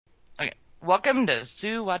Welcome to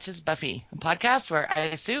Sue Watches Buffy, a podcast where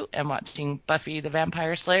I, Sue, am watching Buffy the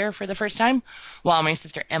Vampire Slayer for the first time, while my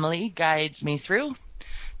sister Emily guides me through.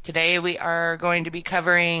 Today we are going to be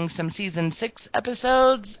covering some season 6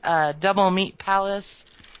 episodes, Doublemeat Palace,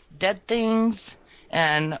 Dead Things,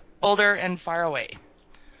 and Older and Far Away.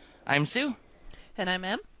 I'm Sue. And I'm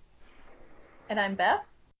Em. And I'm Beth.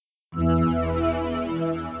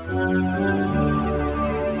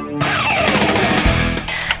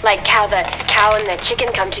 Like how the cow and the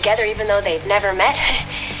chicken come together even though they've never met.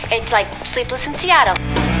 It's like Sleepless in Seattle.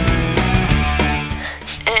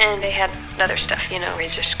 And they had other stuff,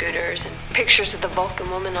 razor scooters and pictures of the Vulcan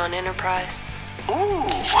woman on Enterprise. Ooh.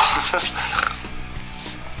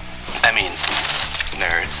 I mean,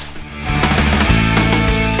 nerds.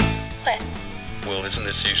 What? Well, isn't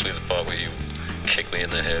this usually the part where you kick me in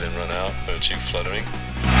the head and run out? Aren't you fluttering?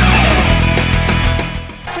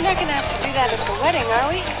 We're not gonna have to do that at the wedding, are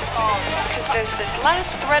we? Because there's this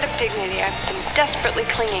last thread of dignity I've been desperately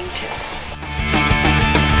clinging to.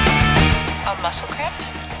 A muscle cramp?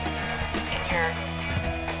 In your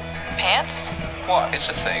pants? What? It's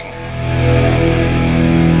a thing.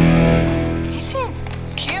 He seemed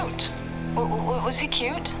cute. Was he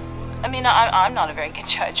cute? I mean, I'm not a very good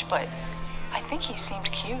judge, but I think he seemed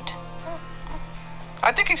cute.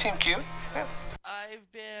 I think he seemed cute. Yeah.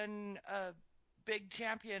 I've been a big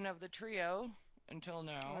champion of the trio until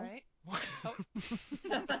now. All right.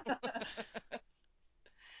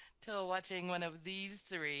 Till watching one of these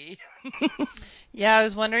three. Yeah, I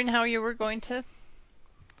was wondering how you were going to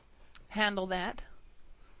handle that.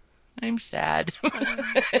 I'm sad.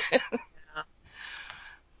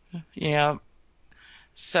 Yeah.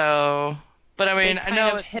 So, but I mean, They I kind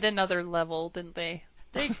know of hit another level, didn't they?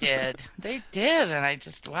 they did. They did, and I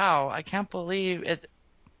just wow, I can't believe it.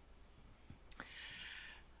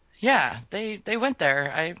 Yeah, they went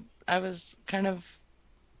there. I was kind of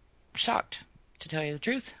shocked, to tell you the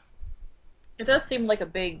truth. It does seem like a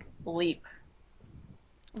big leap.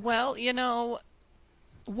 Well,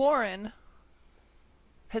 Warren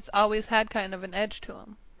has always had kind of an edge to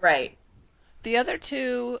him. Right. The other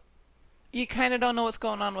two, you kind of don't know what's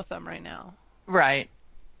going on with them right now. Right.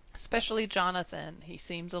 Especially Jonathan. He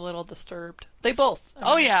seems a little disturbed. They both.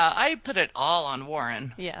 Oh yeah, I put it all on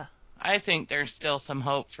Warren. Yeah. I think there's still some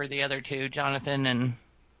hope for the other two, Jonathan and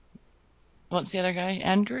what's the other guy?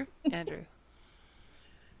 Andrew? Andrew.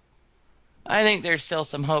 I think there's still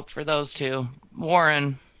some hope for those two.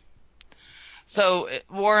 Warren. So,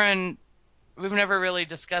 Warren, we've never really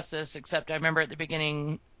discussed this, except I remember at the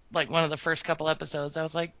beginning, like one of the first couple episodes, I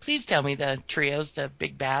was like, please tell me the trio's the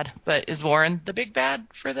big bad. But is Warren the big bad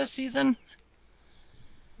for this season?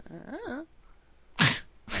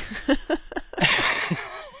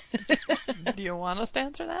 Do you want us to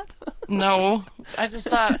answer that? No, I just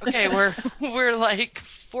thought, okay, we're like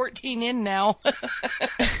 14 in now.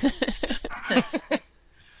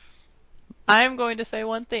 I'm going to say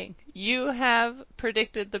one thing. You have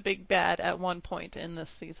predicted the big bad at one point in this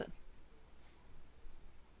season.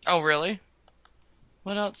 Oh, really?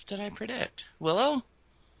 What else did I predict? Willow?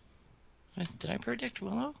 Did I predict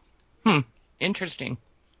Willow? Interesting.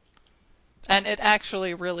 And it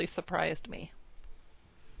actually really surprised me.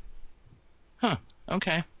 Huh,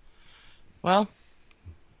 okay. Well,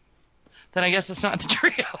 then I guess it's not the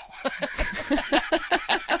trio.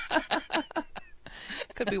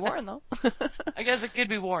 Could be Warren, though. I guess it could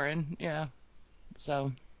be Warren, yeah.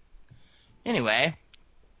 So, anyway.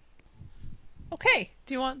 Okay,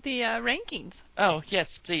 do you want the rankings? Oh,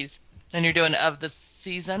 yes, please. And you're doing of the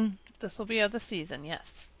season? This will be of the season,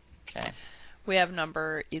 yes. Okay. We have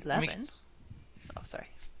number 11. Oh, sorry.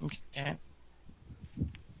 Okay.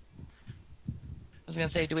 I was going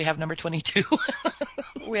to say, do we have number 22?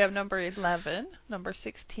 We have number 11, number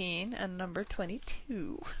 16, and number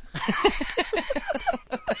 22.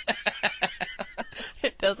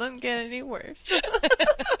 It doesn't get any worse.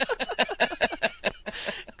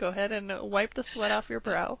 Go ahead and wipe the sweat off your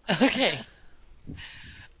brow. Okay.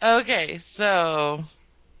 Okay, so,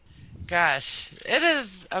 gosh, it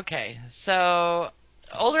is, okay, so,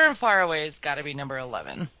 Older and Far Away's got to be number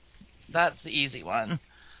 11. That's the easy one.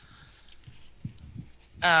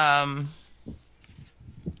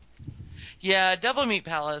 Yeah, Doublemeat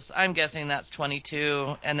Palace, I'm guessing that's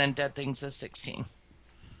 22, and then Dead Things is 16.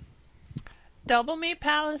 Doublemeat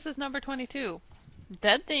Palace is number 22.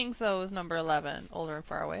 Dead Things, though, is number 11. Older and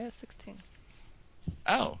Far Away is 16.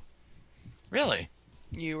 Oh, really?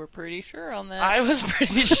 You were pretty sure on that. I was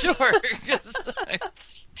pretty sure.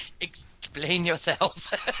 Explain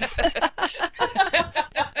yourself.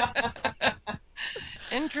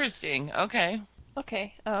 Interesting. Okay.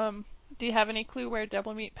 Okay. Do you have any clue where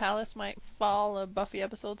Doublemeat Palace might fall of Buffy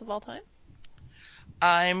episodes of all time?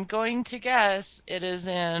 I'm going to guess it is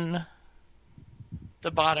in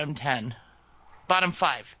the bottom 10. Bottom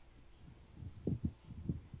 5.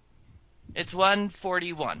 It's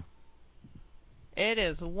 141. It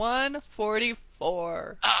is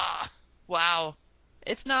 144. Ah, wow.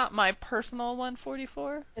 It's not my personal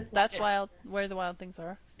 144. It's That's it- wild. Where the wild things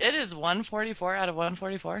are. It is 144 out of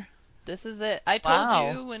 144. This is it. I told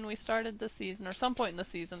Wow. you when we started the season, or some point in the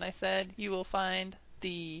season, I said you will find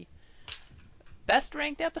the best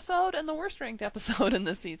ranked episode and the worst ranked episode in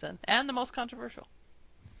this season, and the most controversial.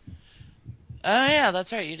 Oh, yeah,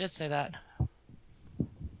 that's right. You did say that.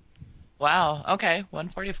 Wow. Okay,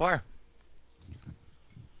 144.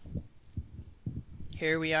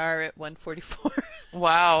 Here we are at 144.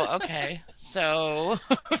 Wow. Okay. So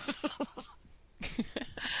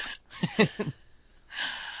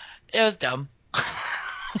it was dumb.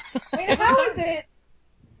 I mean, how is it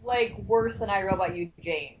like worse than I Wrote About You,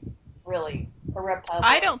 Jane? Really, or Reptile?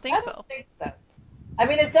 I Boy? don't think I so. don't think so. I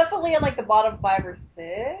mean, it's definitely in like the bottom 5 or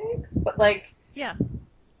 6, but like Yeah.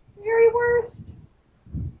 very worst.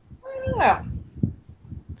 I don't know.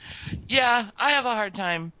 Yeah, I have a hard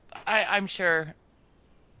time. I'm sure.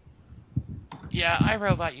 Yeah, I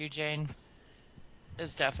Wrote About You, Jane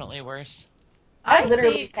is definitely worse. I I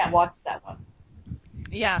literally think, can't watch that one.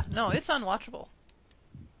 yeah, no, it's unwatchable.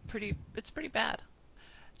 It's pretty bad.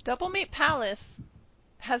 Doublemeat Palace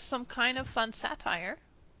has some kind of fun satire.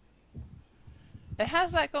 It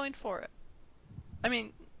has that going for it. I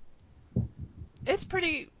mean, it's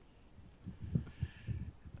pretty.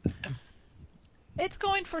 It's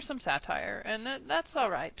going for some satire, and that's all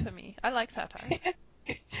right to me. I like satire.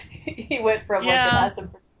 He went from like it Yeah. has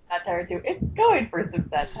some satire to it's going for some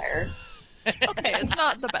satire. Okay, it's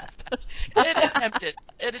not the best.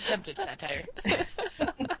 It attempted satire.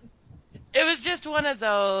 It was just one of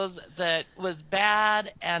those that was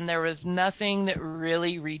bad, and there was nothing that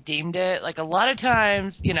really redeemed it. Like a lot of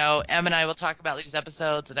times, Em and I will talk about these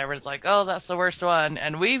episodes, and everyone's like, "Oh, that's the worst one,"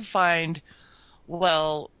 and we find,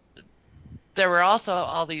 well, there were also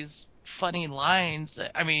all these funny lines.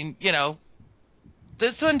 I mean,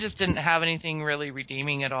 this one just didn't have anything really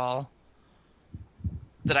redeeming at all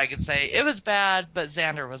that I could say. It was bad, but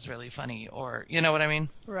Xander was really funny, or you know what I mean?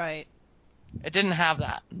 Right. It didn't have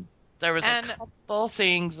that. There was a And couple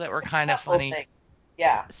things that were kind of That whole funny. thing.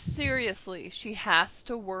 Yeah. seriously, she has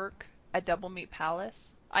to work at Doublemeat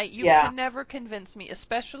Palace. You Yeah. can never convince me,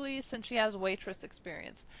 especially since she has waitress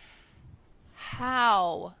experience.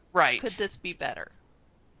 How Right. could this be better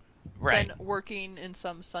Right. than working in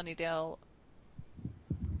some Sunnydale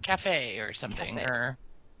Cafe or something, cafe?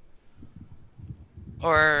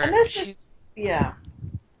 or And this is she's. yeah.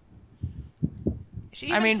 She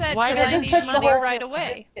I even mean, said, why "Because I didn't need Just the she money whole right work?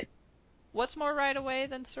 away." What's more right away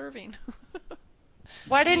than serving?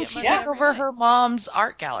 Why You didn't get she money take Yeah. every over day. her mom's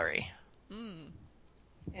art gallery? Hmm.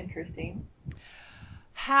 Interesting.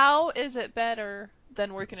 How is it better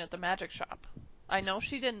than working at the magic shop? I know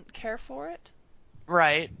she didn't care for it,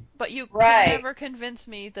 Right. but you can Right. never convince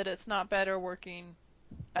me that it's not better working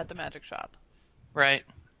at the magic shop. Right.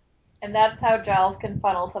 And that's how Giles can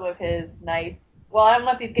funnel some of his nice. Well, I don't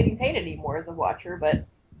know if he's getting paid anymore as a watcher, but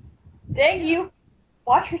dang you,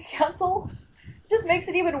 Watchers Council just makes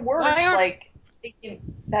it even worse. Why are Like thinking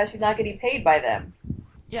that she's not getting paid by them.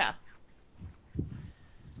 Yeah.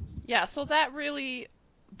 Yeah, so that really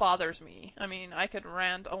bothers me. I mean, I could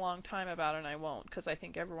rant a long time about it and I won't because I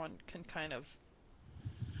think everyone can kind of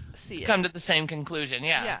see come it. to the same conclusion?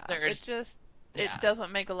 Yeah. Yeah, it just Yeah. it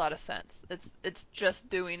doesn't make a lot of sense. It's just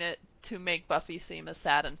doing it to make Buffy seem as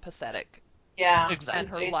sad and pathetic Yeah. and her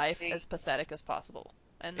Exactly. life Basically. as pathetic as possible.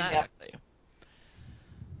 And Exactly.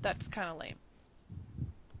 that's kind of lame.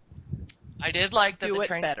 I did like that the Do it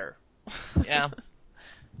training. better. Yeah.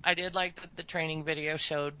 I did like that the training video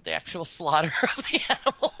showed the actual slaughter of the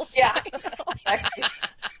animals. Yeah. Exactly.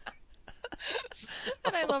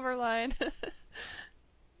 And I love her line.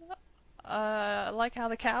 I like how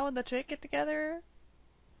the cow and the chick get together.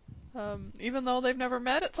 Even though they've never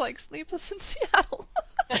met, it's like Sleepless in Seattle.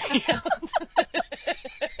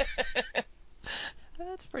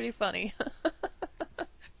 That's pretty funny.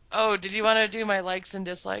 Oh, did you want to do my likes and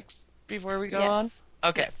dislikes before we go on? Yes.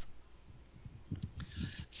 Okay. Yes.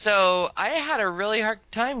 So I had a really hard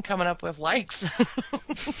time coming up with likes.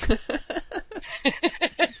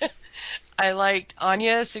 I liked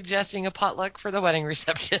Anya suggesting a potluck for the wedding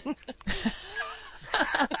reception.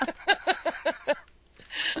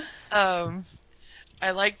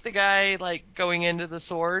 I liked the guy going into the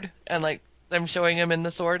sword and them showing him in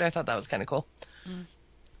the sword. I thought that was kind of cool.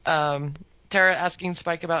 Mm. Tara asking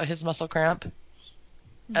Spike about his muscle cramp,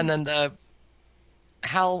 and then the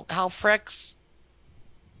Hal Frex,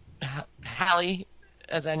 Hallie,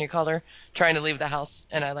 as Anya called her, trying to leave the house,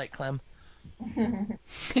 and I like Clem.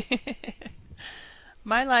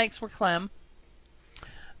 My likes were Clem.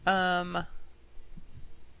 I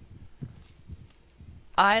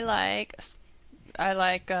like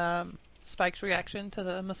Spike's reaction to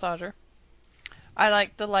the massager. I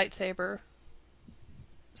like the lightsaber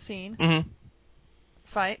scene Mm-hmm.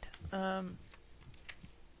 fight.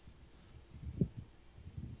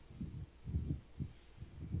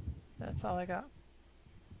 That's all I got.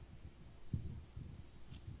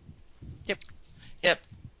 Yep.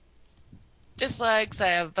 Dislikes, I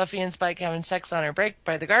have Buffy and Spike having sex on her break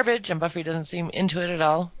by the garbage, and Buffy doesn't seem into it at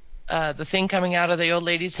all. The thing coming out of the old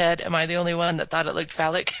lady's head, am I the only one that thought it looked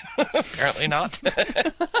phallic? Apparently not.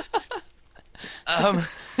 um,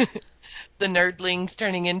 the nerdlings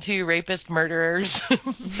turning into rapist murderers.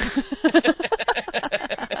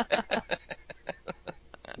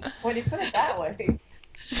 When you put it that way,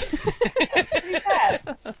 that's pretty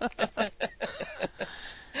bad.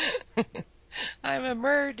 I'm a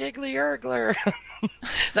Diggly-Urgler.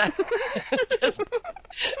 That just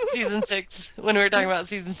season 6, when we were talking about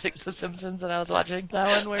season 6 of Simpsons that I was watching.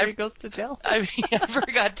 That one where he goes to jail. I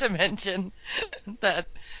forgot to mention that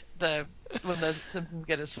when the Simpsons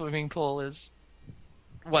get a swimming pool is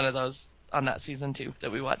one of those on that season 2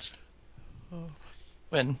 that we watched.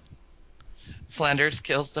 When Flanders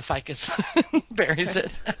kills the ficus, buries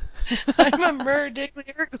it. I'm a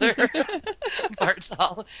Diggly-Urgler. Bart's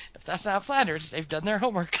all, if that's not Flanders, they've done their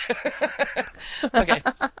homework. Okay.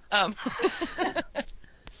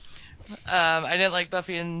 I didn't like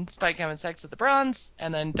Buffy and Spike having sex at the Bronze,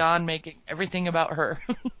 and then Dawn making everything about her.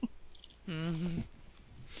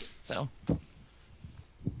 So,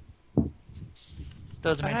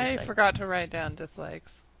 those are my I dislikes. forgot to write down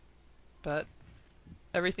dislikes, but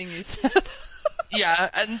everything you said. Yeah,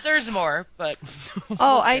 and there's more, but...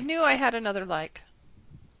 Oh, I knew I had another like.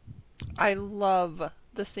 I love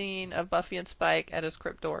the scene of Buffy and Spike at his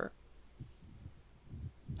crypt door,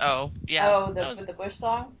 Oh, yeah. Oh, That was... with the Bush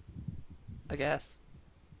song? I guess.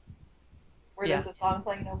 Where Yeah. there's a song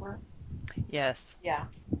playing over? Yes. Yeah.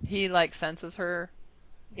 He like senses her.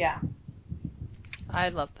 Yeah. I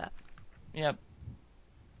love that. Yep.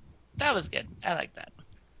 That was good. I like that.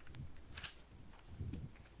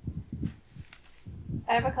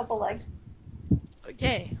 I have a couple likes.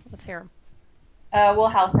 Yay, let's hear him. Will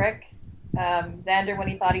Halfrick. Xander when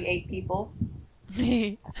he thought he ate people.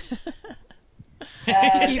 He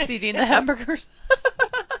Uh, keeps eating the hamburgers.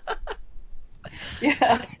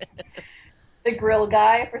 yeah. The grill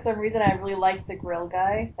guy. For some reason, I really liked the grill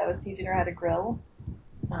guy that was teaching her how to grill.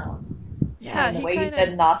 Yeah, And the he way he kind said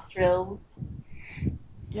of. nostrils.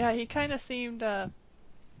 Yeah, he kind of seemed on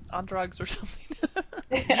drugs or something.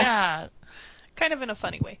 Yeah. Kind of in a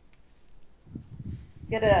funny way.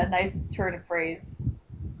 Get a nice turn of phrase.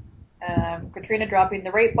 Katrina dropping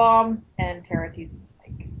the rape bomb and Tara teasing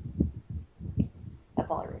Spike. That's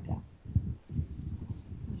all I wrote down.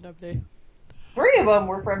 Lovely. 3 of them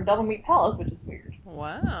were from Doublemeat Palace, which is weird.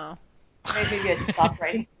 Wow. Maybe I just stopped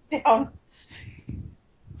writing down.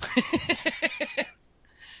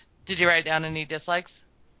 Did you write down any dislikes?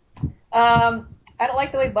 I don't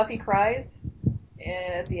like the way Buffy cries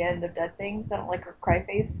at the end of Dead Things. I don't like her cry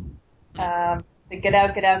face. The get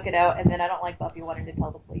out, get out, get out, and then I don't like Buffy wanting to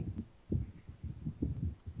tell the police.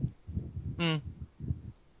 Mm.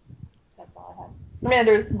 That's all I have. I mean,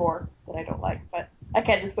 there's more that I don't like, but I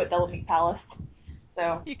can't just put Doublemeat Palace.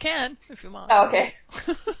 So. You can if you want. Oh, okay.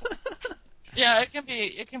 Yeah, it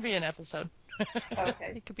can be an episode.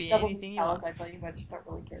 Okay. It could be Double anything you Palace, want. I pretty much don't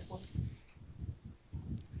really care for.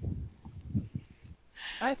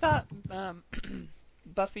 I thought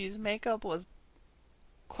Buffy's makeup was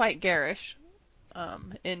quite garish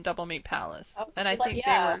in Double Meat Palace, Oh, and I like, think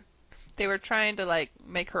yeah. they were trying to like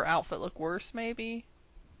make her outfit look worse. Maybe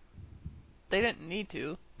they didn't need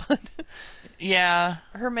to, but Yeah.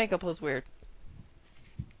 her makeup was weird.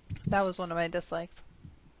 That was one of my dislikes.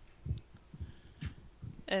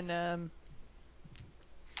 And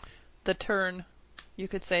the turn, you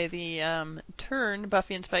could say the turn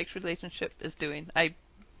Buffy and Spike's relationship is doing. I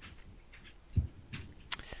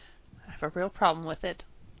have a real problem with it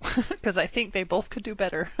because I think they both could do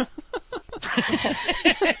better.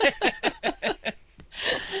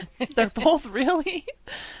 They're both really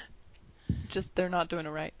just they're not doing it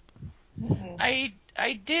right. Mm-hmm.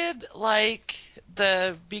 I did like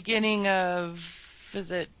the beginning of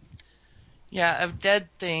of Dead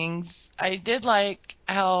Things. I did like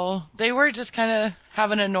how they were just kind of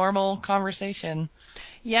having a normal conversation.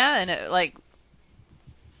 Yeah, and it, like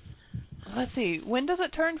let's see. When does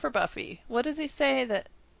it turn for Buffy? What does he say that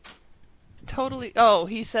totally? Oh,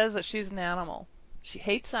 he says that she's an animal. She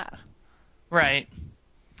hates that. Right.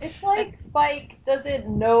 It's And like Spike doesn't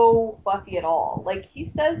know Buffy at all. Like,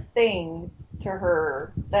 he says things to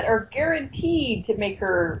her that are guaranteed to make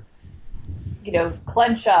her,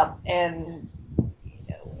 clench up, and,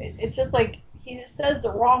 it's just like he just says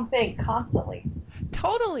the wrong thing constantly.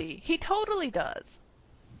 totally, he totally does.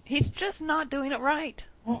 He's just not doing it right.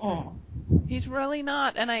 Mm-mm. He's really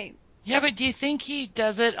not. And Yeah, but do you think he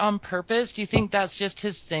does it on purpose? Do you think that's just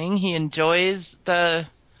his thing? He enjoys the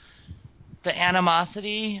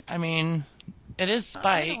animosity? I mean, it is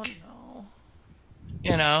I don't Spike.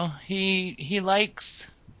 know. He likes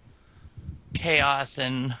chaos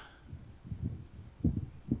and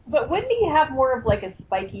But wouldn't he have more of like a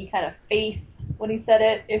spiky kind of face when he said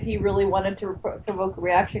it if he really wanted to provoke a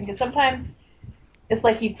reaction? Because sometimes it's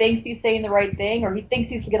like he thinks he's saying the right thing, or he thinks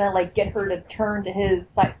he's gonna like get her to turn to his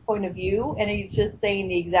point of view, and he's just saying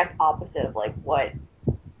the exact opposite of like what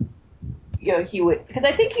he would. Because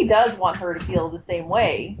I think he does want her to feel the same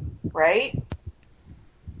way, right?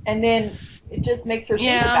 And then it just makes her think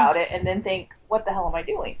yeah, about it, and then think, what the hell am I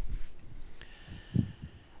doing?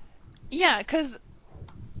 Yeah, because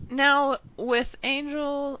now with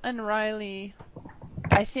Angel and Riley,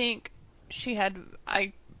 I think she had.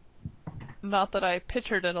 I Not that I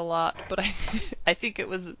pictured it a lot, but I think it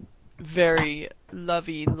was very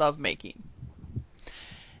lovey lovemaking.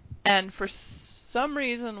 And for some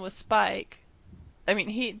reason with Spike, I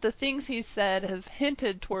mean, the things he said have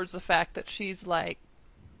hinted towards the fact that she's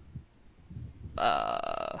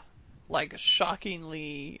uh, like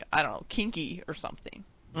shockingly, I don't know, kinky or something.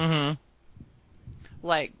 mhm,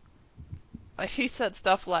 Like, she said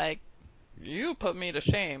stuff like, "You put me to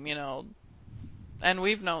shame," and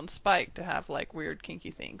we've known Spike to have like weird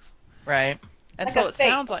kinky things. right. And Like so a it face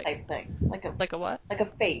sounds type thing, like a what? like a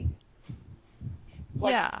face,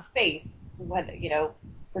 like Yeah, face when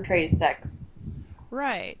portrays sex.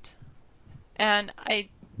 right. And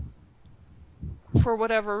for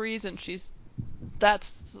whatever reason,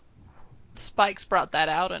 that's Spike's brought that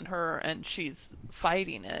out in her, and she's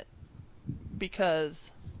fighting it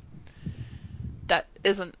because that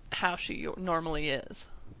isn't how she normally is.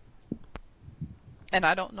 And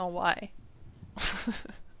I don't know why.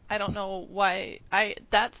 I don't know why.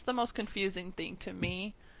 That's the most confusing thing to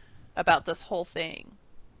me about this whole thing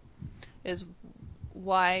is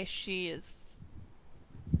why she is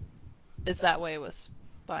that way with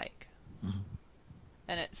Spike. Mhm.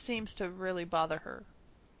 And it seems to really bother her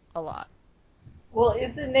a lot. Well,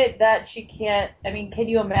 isn't it that she can't? I mean, can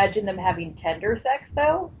you imagine them having tender sex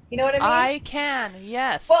though? You know what I mean? I can,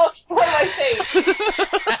 yes. Well, what am I saying?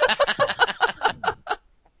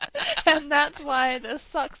 And that's why this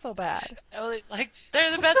sucks so bad. Like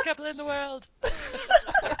they're the best couple in the world.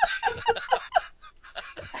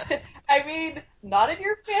 I mean, not in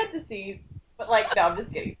your fantasies, but like, no, I'm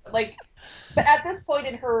just kidding. But at this point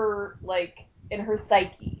in her, in her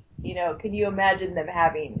psyche, can you imagine them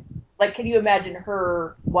having, can you imagine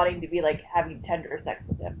her wanting to be like having tender sex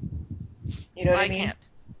with him? You know what I I mean? can't.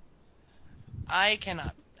 I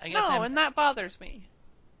cannot. I guess No, I'm and that bothers me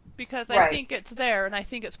because I Right. think it's there and I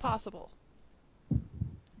think it's possible.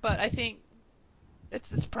 But I think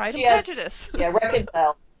it's Pride She and has, Prejudice. yeah,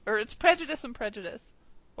 reconcile. Or it's prejudice and prejudice.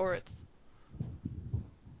 Or it's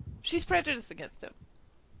she's prejudiced against him.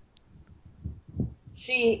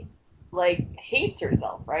 She, hates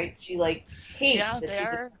herself, right? She, hates yeah, that they she's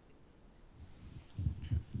are.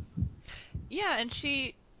 Yeah, and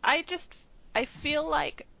I feel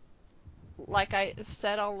like I've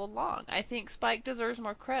said all along, I think Spike deserves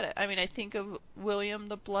more credit. I mean, I think of William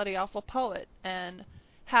the Bloody Awful Poet and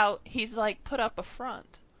how he's like put up a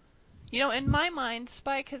front. In my mind,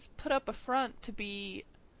 Spike has put up a front to be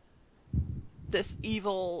this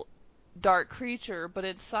evil, dark creature, but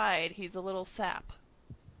inside he's a little sap.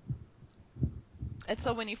 And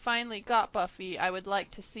so when he finally got Buffy, I would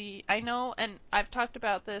like to see. I know, and I've talked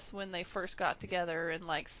about this when they first got together and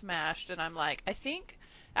like smashed, and I'm like, I think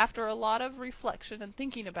after a lot of reflection and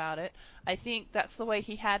thinking about it, I think that's the way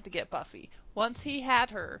he had to get Buffy. Once he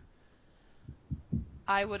had her,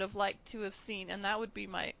 I would have liked to have seen, and that would be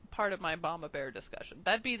my part of my Mama Bear discussion.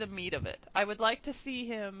 That'd be the meat of it. I would like to see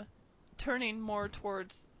him turning more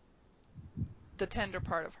towards the tender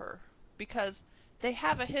part of her because they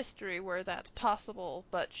have a history where that's possible,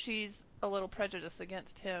 but she's a little prejudiced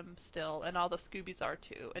against him still, and all the Scoobies are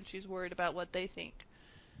too, and she's worried about what they think.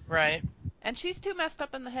 Right. And she's too messed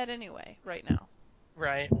up in the head anyway, right now.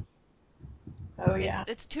 Right. Oh It's yeah.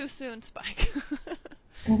 it's too soon, Spike.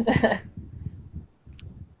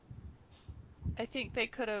 I think they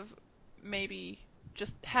could have maybe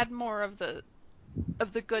just had more of the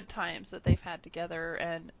good times that they've had together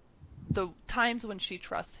and the times when she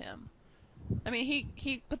trusts him. I mean,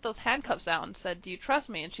 he put those handcuffs out and said, "Do you trust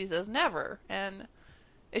me?" And she says, "Never." And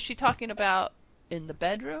is she talking about in the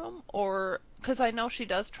bedroom, or because I know she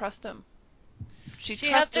does trust him? She She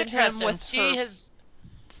has to trusted him trust him. with She her has,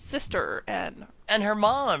 sister and and her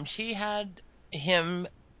mom. She had him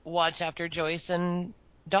watch after Joyce and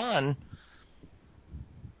Dawn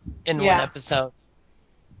in one Yeah. episode.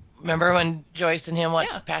 Remember when Joyce and him yeah.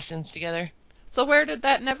 watched Passions together? So where did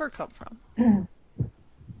that never come from?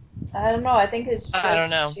 I don't know. I think it's I don't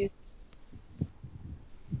just know.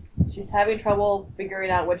 she's having trouble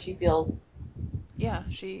figuring out what she feels. Yeah,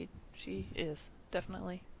 she is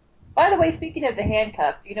definitely. By the way, speaking of the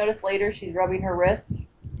handcuffs, you notice later she's rubbing her wrist.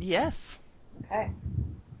 Yes. Okay.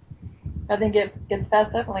 I think it gets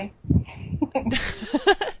past Emily.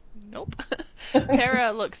 Nope.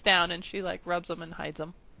 Tara looks down and she like rubs them and hides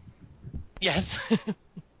them. Yes.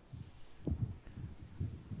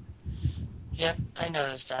 Yep, I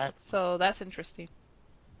noticed that. So that's interesting.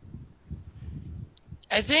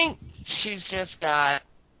 I think she's just got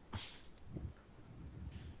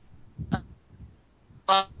a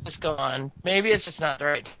lot going on. Maybe it's just not the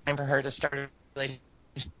right time for her to start a relationship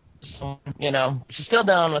with someone, you know. She's still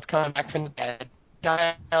down with coming back from the dead.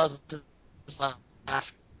 Giles does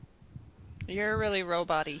laugh. You're really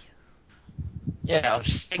robot-y. You know,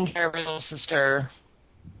 she's taking care of her little sister,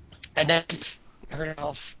 and then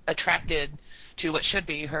herself attracted to what should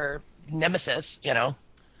be her nemesis, you know.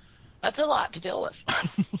 That's a lot to deal with.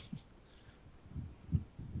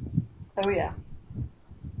 Oh yeah.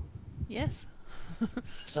 Yes.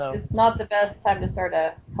 So, It's not the best time to start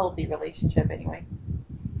a healthy relationship anyway.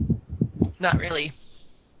 not really.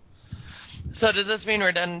 So does this mean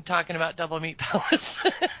we're done talking about Doublemeat Palace?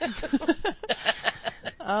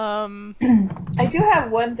 I do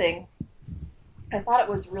have one thing. I thought it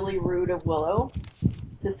was really rude of Willow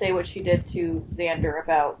to say what she did to Xander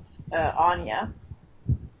about Anya.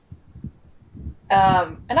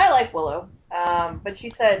 And I like Willow. But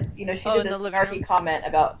she said, you know, she Oh, did in this the living snarky room? comment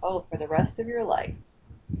about, oh, for the rest of your life.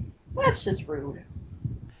 That's just rude.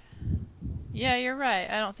 Yeah, you're right.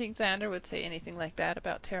 I don't think Xander would say anything like that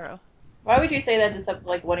about Taro. Why would you say that to something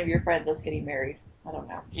like one of your friends that's getting married? I don't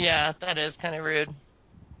know. Yeah, that is kind of rude.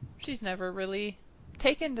 She's never really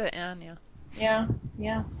taken to Anya. Yeah,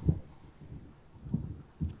 yeah.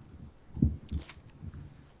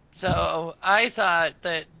 So I thought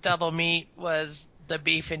that Doublemeat was the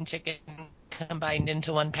beef and chicken combined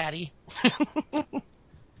into one patty.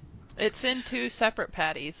 It's in two separate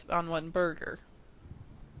patties on one burger.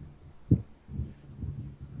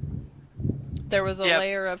 There was a Yep,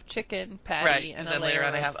 layer of chicken right. patty and Because a then later layer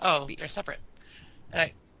on I of have, oh, they're beef. separate.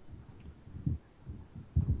 And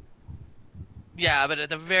yeah, but at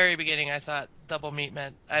the very beginning I thought Doublemeat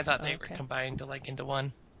meant, I thought they were Okay. combined to like into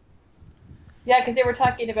one. Yeah, because they were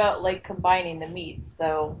talking about, like, combining the meats,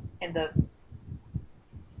 so,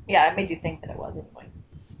 yeah, it made you think that it was anyway.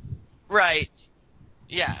 Right.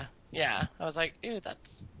 Yeah, yeah. I was like, ew,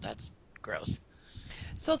 that's gross.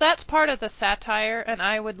 So that's part of the satire, and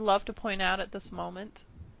I would love to point out at this moment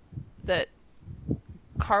that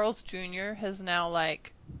Carl's Jr. has now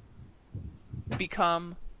like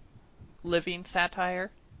become living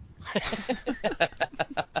satire.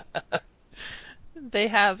 They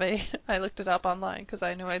have a I looked it up online because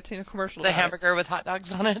I knew I'd seen a commercial The about it. hamburger with hot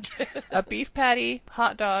dogs on it. A beef patty,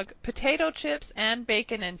 hot dog, potato chips, and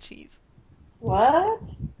bacon and cheese. What?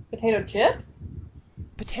 Potato chips?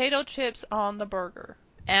 Potato chips on the burger,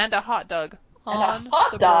 and a hot dog And a on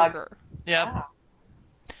hot the dog? burger. Yep. Wow.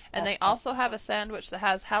 And That's they also have a sandwich that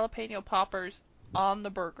has jalapeno poppers on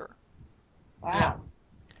the burger. Yep. wow.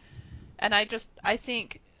 And I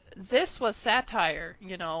think this was satire,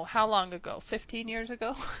 you know, how long ago? 15 years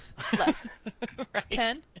ago? Less. Right.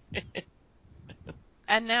 10?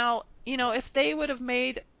 And now, you know, if they would have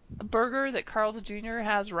made a burger that Carl's Jr.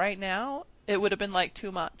 has right now, it would have been like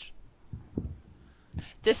too much.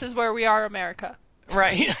 This is where we are, America.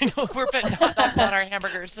 Right. I know we're putting hot dogs on our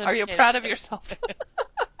hamburgers and Are you potato proud of chips. yourself?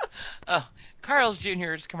 Oh, Carl's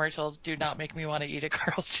Jr.'s commercials do not make me want to eat a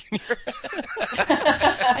Carl's Jr.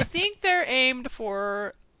 I think they're aimed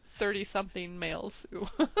for 30-something males, Sue.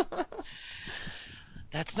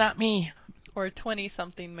 That's not me. Or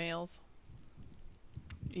 20-something males.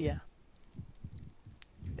 Yeah.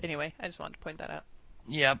 Anyway, I just wanted to point that out.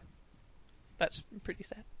 Yep. That's pretty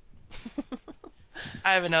sad.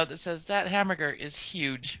 I have a note that says that hamburger is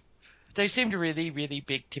huge. They seemed really, really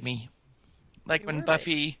big to me. Like They when were big.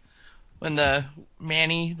 Buffy, when the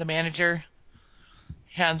Manny, the manager,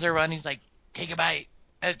 hands her one, he's like, take a bite.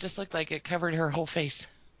 It just looked like it covered her whole face.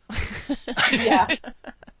 Yeah.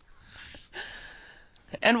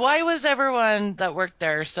 And why was everyone that worked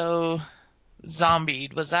there so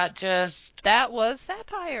zombied? Was that just That was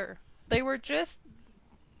satire. They were just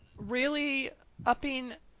really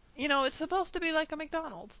upping. It's supposed to be like a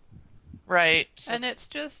McDonald's, right? So, and it's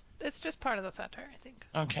just part of the satire, I think.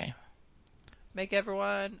 okay. Make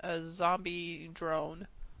everyone a zombie drone.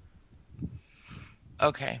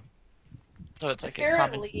 Okay. So it's like a common.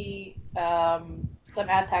 Apparently, some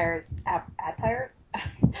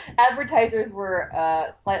advertisers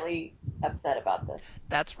were slightly upset about this.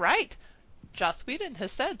 That's right. Joss Whedon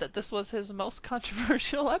has said that this was his most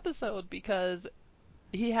controversial episode because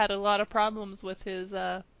he had a lot of problems with his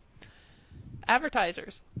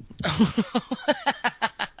advertisers.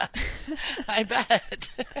 I bet.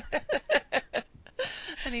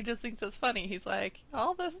 And he just thinks it's funny. He's like,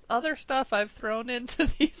 all this other stuff I've thrown into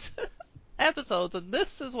these episodes, and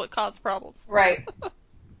this is what caused problems. Right.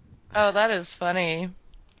 Oh, that is funny.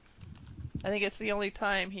 I think it's the only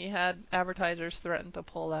time he had advertisers threaten to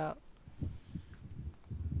pull out.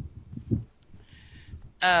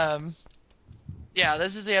 Um, yeah,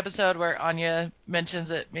 this is the episode where Anya mentions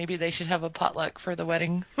that maybe they should have a potluck for the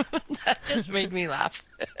wedding. That just made me laugh.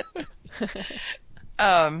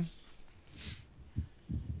 Um,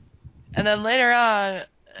 and then later on,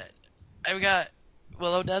 I've got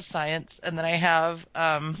Willow does science, and then I have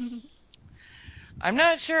I'm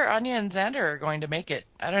not sure Anya and Xander are going to make it.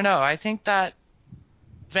 I don't know. I think that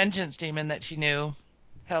vengeance demon that she knew,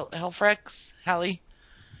 Helfrex, Hallie.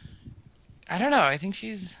 I don't know. I think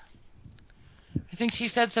she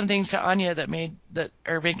said some things to Anya that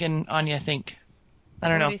are making Anya think. I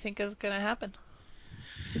don't What do know. you think is going to happen?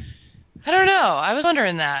 I don't know. I was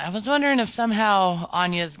wondering that. I was wondering if somehow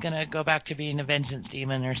Anya's gonna go back to being a vengeance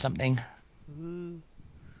demon or something. Ooh.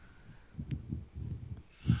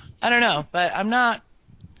 I don't know, but I'm not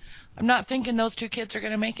thinking those two kids are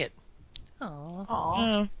gonna make it. Aw.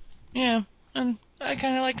 Aw. Yeah, and I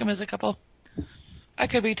kind of like them as a couple. I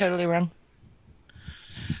could be totally wrong.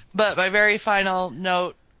 But my very final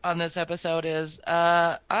note on this episode is,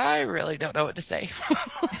 I really don't know what to say.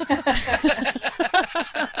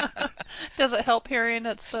 Does it help hearing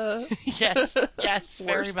it's the yes,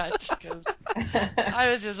 very worst? much, because I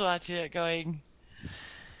was just watching it going,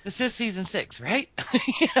 this is season 6, right?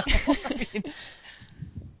 I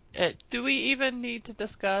mean, Do we even need to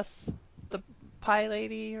discuss the pie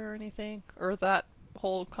lady or anything, or that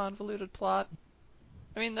whole convoluted plot?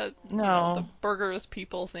 I mean, the no, burgers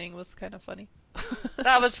people thing was kind of funny.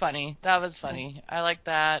 that was funny. That was funny. I like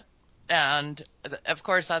that. And of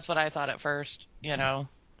course, that's what I thought at first,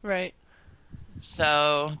 Right.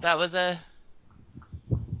 So that was a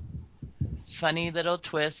funny little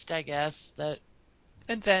twist, I guess. That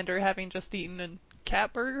And Xander having just eaten a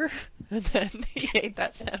cat burger, and then he ate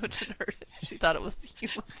that sandwich and heard it. She thought it was the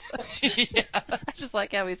human. yeah. I just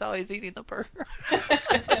like how he's always eating the burger.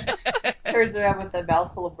 Turns around with a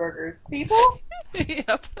mouthful of burgers. People?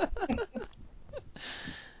 Yep.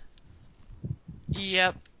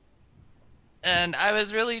 Yep. And I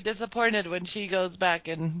was really disappointed when she goes back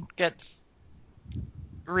and gets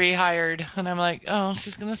rehired. And I'm like, oh,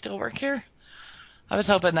 she's going to still work here? I was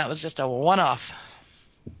hoping that was just a one-off.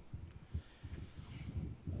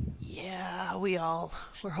 Yeah, we all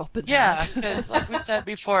were hoping Yeah, that. because like we said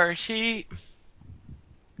before, she's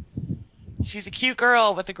a cute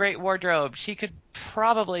girl with a great wardrobe. She could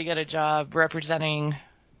probably get a job representing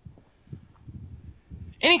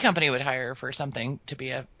any company would hire her for something to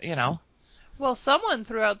be Well, someone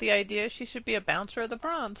threw out the idea she should be a bouncer of the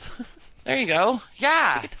bronze. There you go. She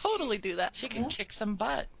Yeah. could totally do that. She could kick some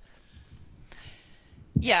butt.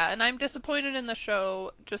 Yeah, and I'm disappointed in the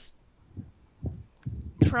show just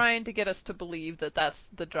trying to get us to believe that that's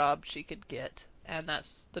the job she could get, and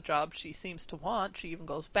that's the job she seems to want. She even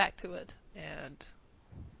goes back to it, and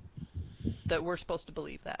that we're supposed to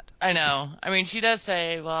believe that. I know. I mean, she does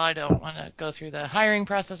say, well, I don't want to go through the hiring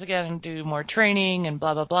process again and do more training and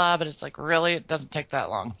blah, blah, blah. But it's like, really? It doesn't take that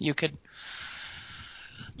long. You could.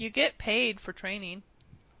 You get paid for training.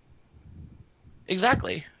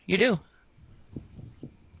 Exactly. You do.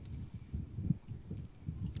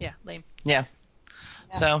 Yeah, lame. Yeah.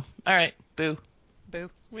 So, all right. Boo. Boo.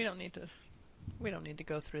 We don't need to. We don't need to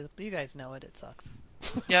go through. You guys know it. It sucks.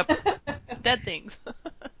 Yep. Dead Things.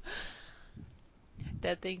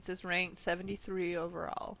 Dead Things is ranked 73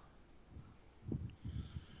 overall.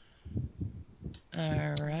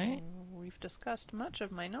 All right. We've discussed much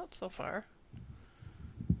of my notes so far.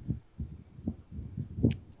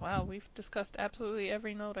 Wow, we've discussed absolutely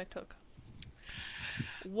every note I took.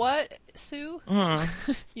 What, Sue?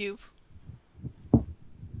 Mm. You've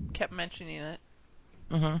kept mentioning it.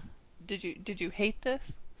 Mm-hmm. Did you hate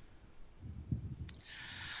this?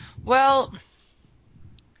 Well,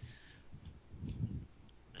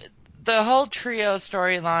 the whole trio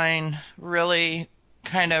storyline really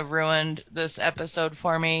kind of ruined this episode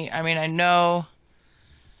for me. I mean, I know.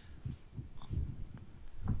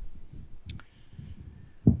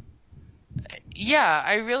 Yeah,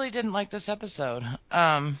 I really didn't like this episode.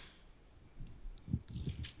 I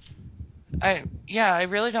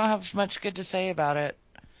really don't have much good to say about it.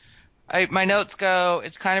 My notes go,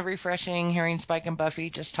 it's kind of refreshing hearing Spike and Buffy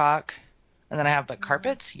just talk. And then I have, but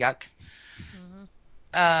carpets? Yuck.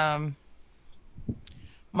 Um,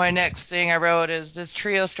 my next thing I wrote is, this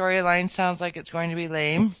trio storyline sounds like it's going to be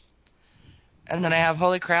lame. And then I have,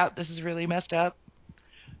 holy crap, this is really messed up.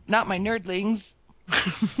 Not my nerdlings.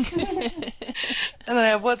 And then I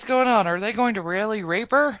have, what's going on? Are they going to really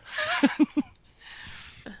rape her?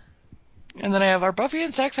 And then I have, are Buffy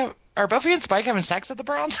and Spike having sex at the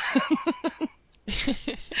Bronx?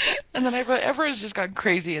 And then I put, Everett's just gone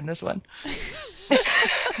crazy in this one.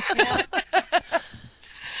 Yeah.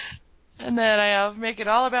 And then I have, make it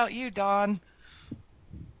all about you, Dawn.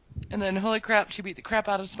 And then, holy crap, she beat the crap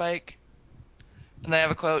out of Spike. And then I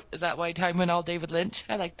have a quote, is that why time went all David Lynch?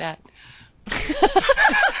 I like that.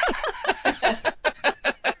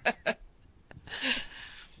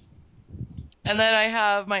 And then I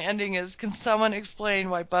have, my ending is, can someone explain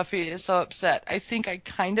why Buffy is so upset? I think I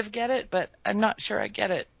kind of get it, but I'm not sure I get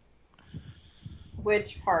it.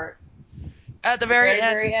 Which part? At the The very very,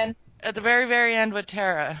 end, very end? at the very, very end with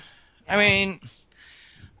Tara. Yeah. I mean,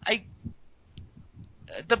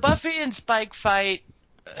 the Buffy and Spike fight,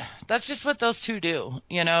 that's just what those two do,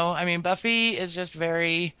 you know? I mean, Buffy is just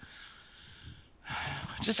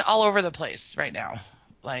just all over the place right now.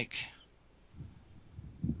 Like,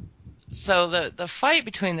 so the fight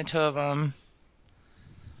between the two of them,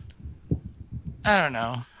 I don't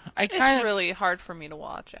know. It's really hard for me to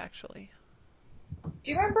watch, actually.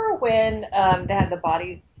 Do you remember when they had the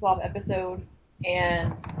body swap episode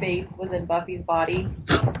and Faith was in Buffy's body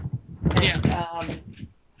and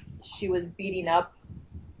she was beating up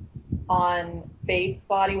on Faith's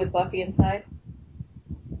body with Buffy inside?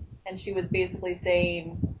 And she was basically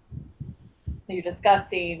saying, you're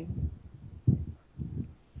disgusting.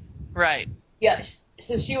 Right. Yeah,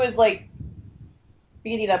 so she was like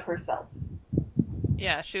beating up herself.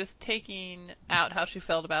 Yeah, she was taking out how she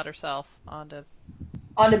felt about herself onto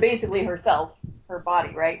Basically herself, her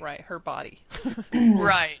body, right? her body.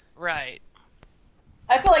 Right.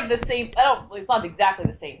 I feel like the same. It's not exactly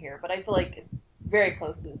the same here, but I feel like it's very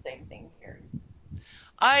close to the same thing here.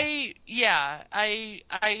 I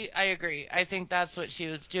agree. I think that's what she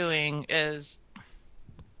was doing, is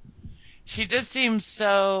she just seems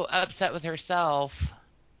so upset with herself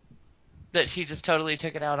that she just totally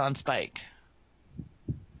took it out on Spike.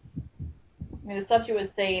 I mean, the stuff she was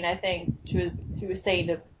saying, I think she was saying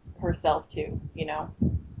to herself too. You know.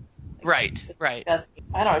 Right. I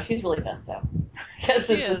don't know. She's really messed up. I guess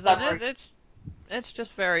She is the is, and summary. it's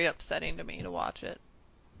just very upsetting to me to watch it.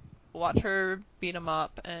 Watch her beat him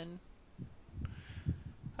up, and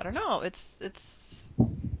I don't know. It's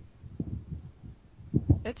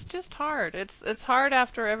just hard. It's hard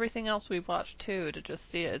after everything else we've watched too to just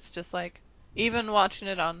see it. It's just like, even watching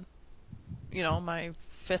it on, my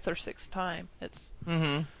fifth or sixth time.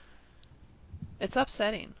 Mm-hmm. It's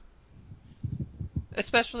upsetting,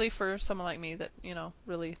 especially for someone like me that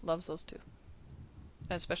really loves those two,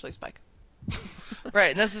 and especially Spike.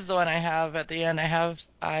 Right, and this is the one I have at the end. I have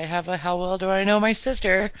a, how well do I know my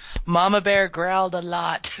sister? Mama Bear growled a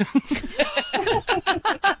lot.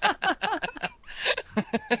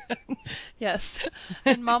 Yes,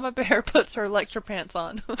 and Mama Bear puts her lecture pants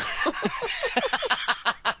on.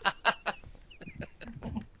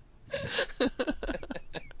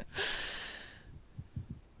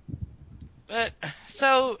 But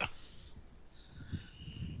so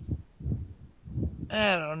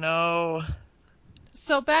I don't know.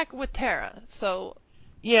 So back with Tara. So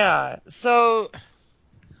Yeah, so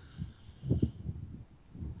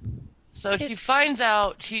she finds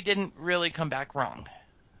out she didn't really come back wrong.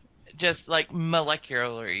 Just like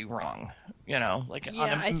molecularly wrong, like on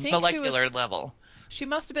yeah, a I think molecular level. she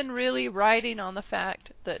must have been really riding on the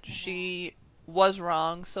fact that she was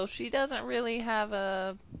wrong, so she doesn't really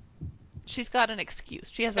have she's got an excuse.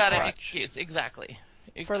 She has a Got an crutch excuse, exactly.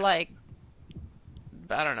 for, like,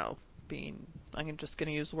 I don't know, I'm just going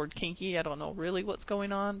to use the word kinky. I don't know really what's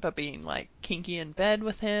going on, but being like kinky in bed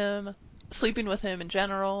with him, sleeping with him in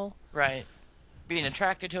general. Right. Being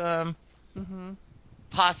attracted to him, Mhm.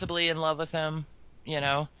 possibly in love with him.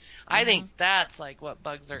 I think Mhm. that's like what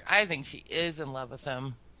bugs her. I think she is in love with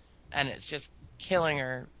him. and it's just killing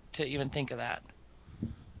her to even think of that.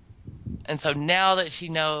 And so now that she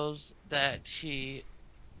knows that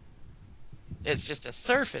it's just a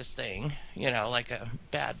surface thing, like a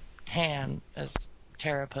bad tan, as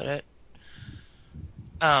Tara put it.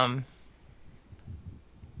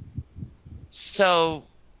 So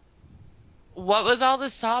what was all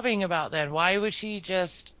this sobbing about then? Why was she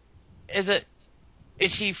just, is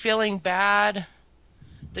she feeling bad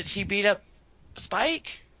that she beat up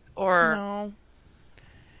Spike? Or, No.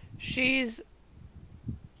 She's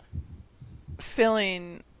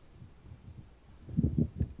feeling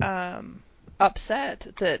upset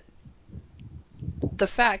that the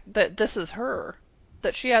fact that this is her,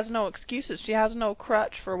 that she has no excuses, she has no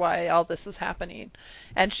crutch for why all this is happening,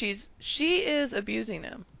 and she is abusing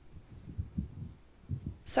him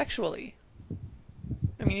sexually.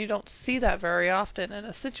 I mean, you don't see that very often in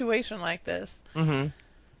a situation like this, mm-hmm.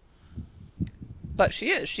 but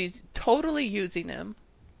she's totally using him.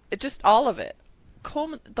 It just all of it,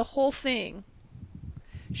 the whole thing.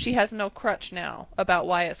 She has no crutch now about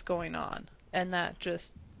why it's going on, and that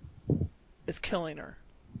just is killing her.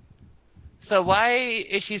 So why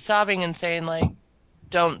is she sobbing and saying, like,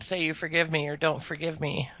 don't say you forgive me or don't forgive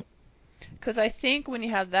me? Because I think when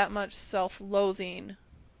you have that much self-loathing,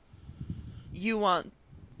 you want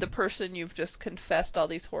the person you've just confessed all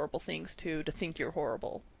these horrible things to think you're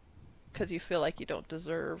horrible. Because you feel like you don't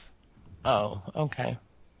deserve Oh, okay.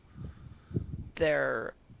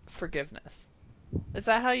 their forgiveness. Is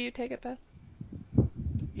that how you take it, Beth?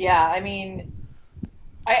 Yeah, I mean,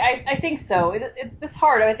 I think so. It's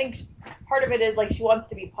hard. I think part of it is like she wants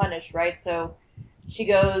to be punished, right? So she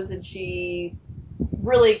goes and she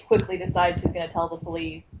really quickly decides she's going to tell the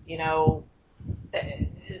police. In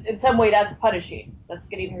some way that's punishing. That's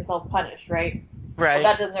getting herself punished, right? Well, Right.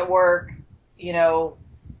 that doesn't work. You know,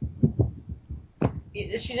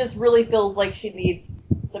 she just really feels like she needs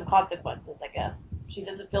some consequences. I guess she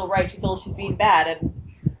doesn't feel right. She feels she's being bad, and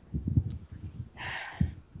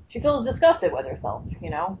she feels disgusted with herself.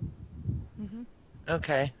 Mm-hmm.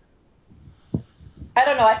 Okay. I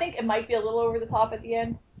don't know. I think it might be a little over the top at the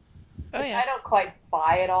end. Oh, yeah. I don't quite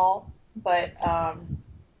buy it all, but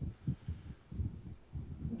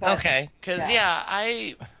Okay. Because, yeah.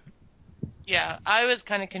 I was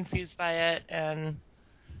kind of confused by it and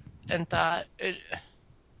thought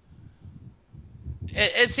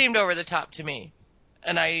it seemed over the top to me.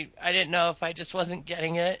 And I didn't know if I just wasn't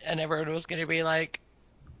getting it and everyone was going to be like,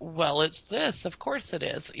 well, it's this. Of course it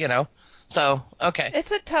is. So, okay.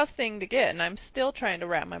 It's a tough thing to get, and I'm still trying to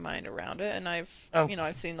wrap my mind around it. And Oh,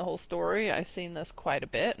 I've seen the whole story. I've seen this quite a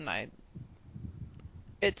bit, and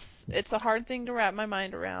it's a hard thing to wrap my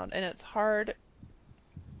mind around, and it's hard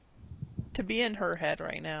to be in her head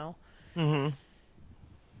right now. mm-hmm.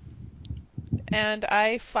 And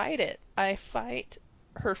I fight it. I fight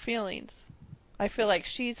her feelings. I feel like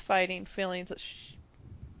she's fighting feelings that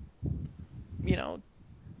you know,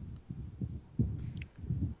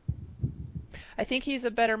 I think he's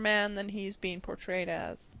a better man than he's being portrayed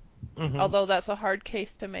as. Mm-hmm. Although that's a hard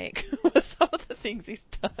case to make with some of the things he's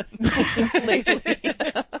done lately.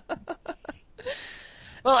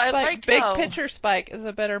 Well, I Spike, liked big how, picture Spike is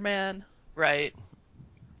a better man right.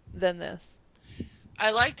 than this.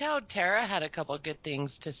 I liked how Tara had a couple good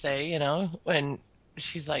things to say, when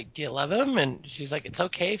she's like, "Do you love him?" And she's like, "It's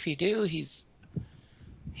okay if you do. He's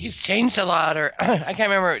changed a lot." Or I can't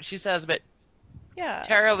remember what she says, but Yeah.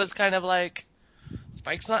 Tara was kind of like,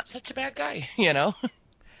 "Spike's not such a bad guy."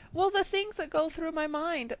 Well, the things that go through my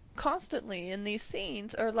mind constantly in these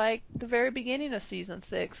scenes are like the very beginning of season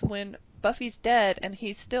 6 when Buffy's dead and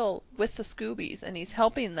he's still with the Scoobies and he's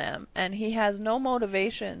helping them and he has no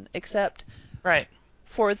motivation except Right.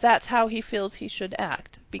 for that's how he feels he should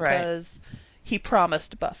act Right. because he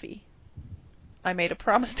promised Buffy. I made a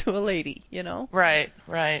promise to a lady. Right.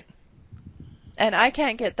 Right. And I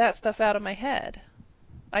can't get that stuff out of my head.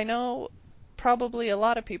 I know probably a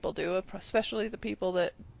lot of people do, especially the people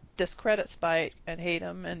that discredit Spike and hate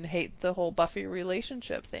him and hate the whole Buffy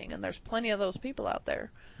relationship thing. And there's plenty of those people out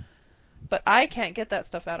there. But I can't get that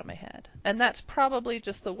stuff out of my head. And that's probably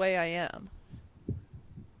just the way I am.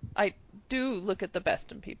 I do look at the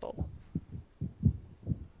best in people.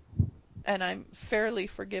 And I'm fairly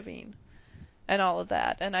forgiving and all of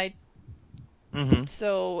that. And Mm-hmm.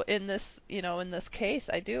 so in this case,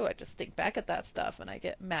 I do. I just think back at that stuff and I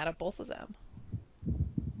get mad at both of them.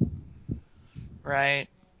 Right.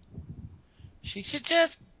 She should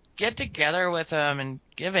just get together with him and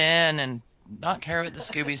give in and not care what the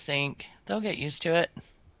Scoobies think. They'll get used to it.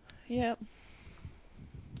 Yep,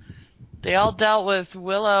 They all dealt with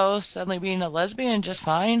Willow suddenly being a lesbian just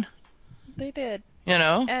fine. they did. You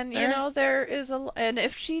know? And There. there is and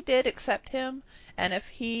if she did accept him, and if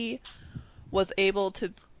he was able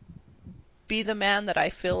to be the man that I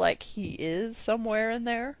feel like he is somewhere in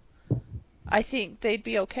there, I think they'd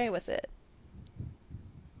be okay with it.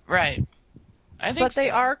 Right. I think But they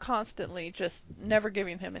so. are constantly just never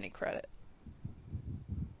giving him any credit.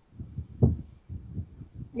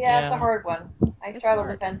 Yeah, it's a Yeah. hard one. I It's straddle the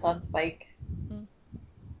hard. fence on Spike. Mm.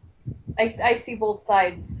 I see both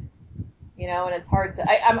sides, and it's hard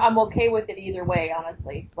to. I'm okay with it either way,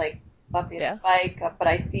 honestly. Like Buffy and Yeah. Spike, but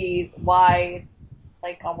I see why it's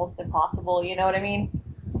like almost impossible. You know what I mean?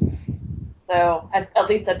 So at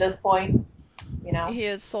least at this point, you know. He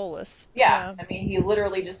is soulless. Yeah, Yeah. I mean, he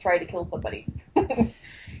literally just tried to kill somebody.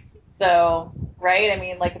 So, right? I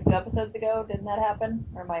mean, like a few episodes ago, didn't that happen?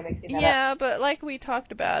 Or am I mixing that up? Yeah, but like we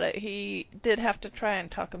talked about it, he did have to try and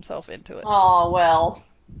talk himself into it. Oh, well.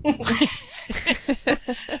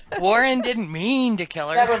 Warren didn't mean to kill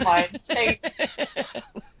her. Never mind. Hey,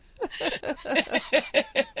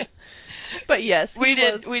 But yes, he we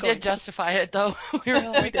did was we going did to. justify it though. We were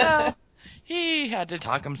like, did. well, he had to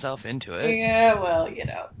talk himself into it. yeah, well,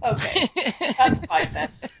 okay. That's fine then.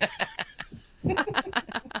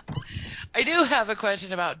 I do have a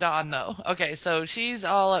question about Dawn though. Okay, so she's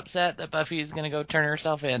all upset that Buffy's gonna go turn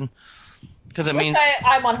herself in because it Which means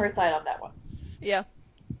I'm on her side on that one. Yeah.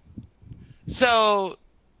 so.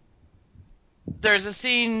 There's a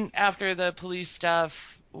scene after the police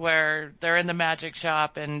stuff where they're in the magic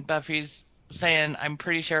shop and Buffy's saying, I'm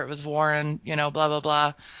pretty sure it was Warren, blah, blah,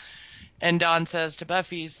 blah. And Dawn says to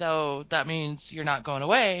Buffy, so that means you're not going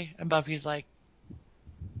away. And Buffy's like,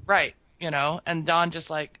 right, and Dawn just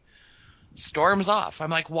like storms off. I'm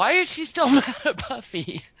like, why is she still mad at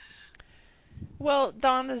Buffy? Well,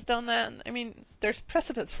 Dawn has done that. I mean, there's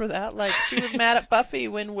precedence for that. Like, she was mad at Buffy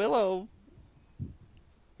when Willow,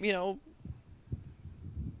 you know,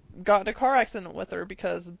 got in a car accident with her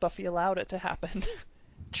because Buffy allowed it to happen.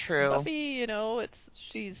 True. Buffy,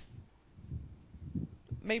 she's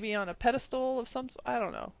maybe on a pedestal of some sort. I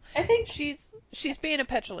don't know. I think, She's being a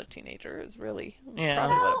petulant teenager is really Yeah.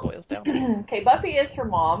 probably what it boils down to. okay, Buffy is her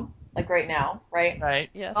mom, like right now, right? Right.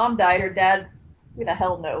 Yes. Mom died, her dad, who the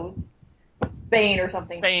hell knows? Spain or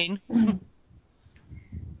something. Spain.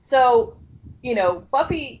 So,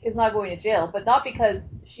 Buffy is not going to jail, but not because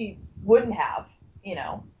she wouldn't have,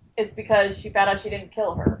 it's because she found out she didn't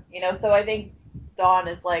kill her, so I think Dawn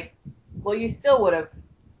is like, well, you still would have,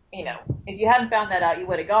 if you hadn't found that out, you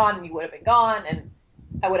would have gone and you would have been gone and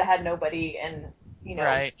I would have had nobody and,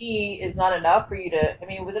 Right. he is not enough for you to, I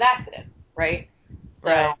mean, it was an accident, right? So,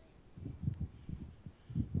 Right.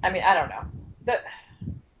 I mean, I don't know.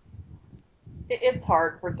 It's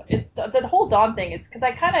hard for, the whole Dawn thing is, because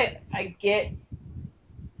I get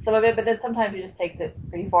some of it, but then sometimes it just takes it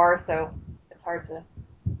pretty far, so it's hard to.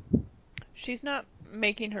 She's not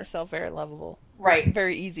making herself very lovable. Right.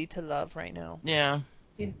 Very easy to love right now. Yeah.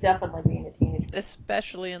 She's definitely being a teenager.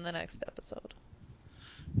 Especially in the next episode.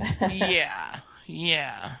 Yeah.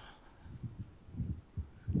 Yeah.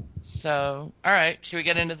 So, all right. Should we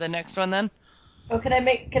get into the next one then? Oh, can I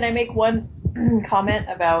make one comment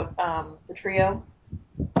about the trio?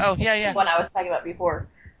 Oh, yeah, The yeah. one I was talking about before.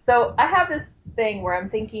 So I have this thing where I'm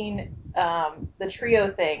thinking the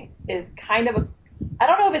trio thing is kind of a. I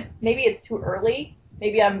don't know if maybe it's too early.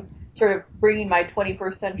 Maybe I'm sort of bringing my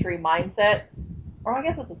 21st century mindset, or I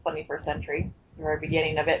guess this is 21st century, the very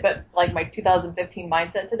beginning of it, but like my 2015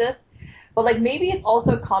 mindset to this. But like maybe it's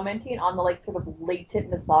also commenting on the like sort of latent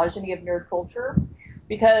misogyny of nerd culture,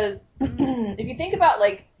 because if you think about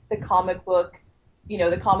like the comic book,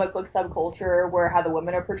 the comic book subculture where how the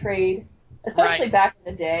women are portrayed, especially Right. back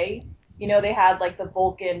in the day, they had like the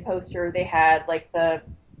Vulcan poster, they had like the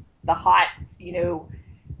hot,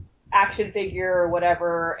 action figure or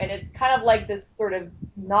whatever, and it's kind of like this sort of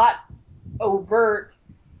not overt,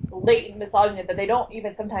 latent misogyny that they don't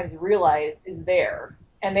even sometimes realize is there,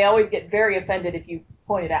 and they always get very offended if you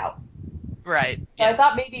point it out. Right. So I Yes.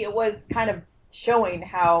 thought maybe it was kind of showing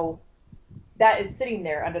how that is sitting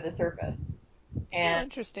there under the surface, Oh, and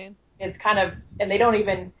interesting. it's kind of, and they don't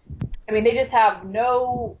even, I mean, they just have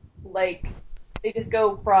no, like, they just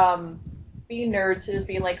go from being nerds to just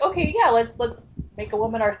being like, okay, yeah, let's make a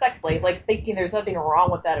woman our sex slave, like thinking there's nothing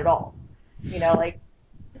wrong with that at all. Like,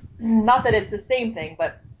 not that it's the same thing,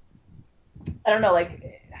 but I don't know,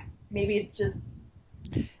 like, maybe it's just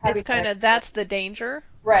It's having kind of that's the danger.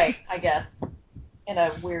 right, I guess, in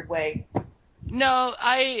a weird way. No,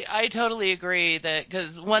 I totally agree that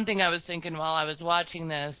because one thing I was thinking while I was watching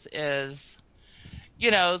this is,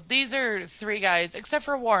 these are three guys, except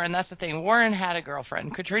for Warren. That's the thing. Warren had a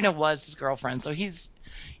girlfriend. Katrina was his girlfriend, so he's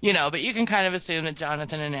But you can kind of assume that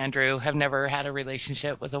Jonathan and Andrew have never had a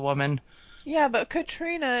relationship with a woman. Yeah, but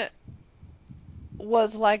Katrina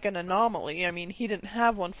was like an anomaly. I mean, he didn't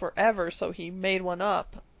have one forever, so he made one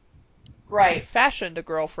up. He Right. fashioned a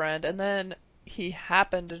girlfriend, and then he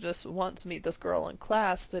happened to just once meet this girl in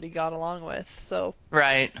class that he got along with. So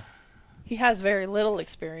Right. he has very little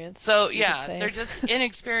experience. So, You could yeah, say. they're just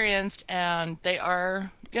inexperienced and they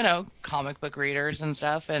are, comic book readers and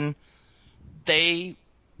stuff. And they,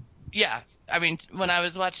 yeah, I mean, when I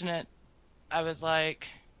was watching it, I was like,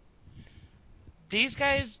 these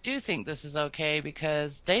guys do think this is okay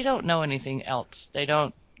because they don't know anything else. They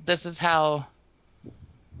don't, this is how,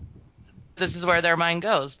 this is where their mind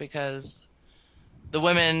goes because the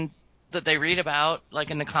women that they read about, like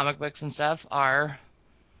in the comic books and stuff, are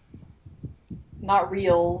Not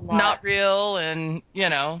real. not real and,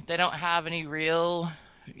 they don't have any real,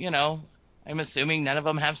 I'm assuming none of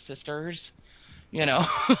them have sisters, I Yeah,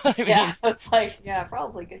 mean, it's like, yeah,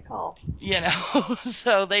 probably good call.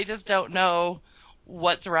 so they just don't know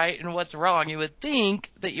what's right and what's wrong. You would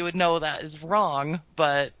think that you would know that is wrong,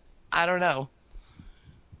 but I don't know.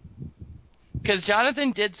 Because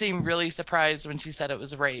Jonathan did seem really surprised when she said it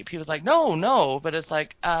was rape. He was like, no, no. But it's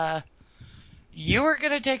like, you were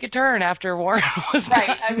going to take a turn after Warren was Right.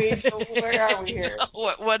 done. I mean, where are we here?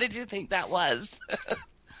 What did you think that was?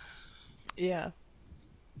 Yeah.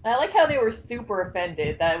 I like how they were super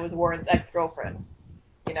offended that it was Warren's ex-girlfriend.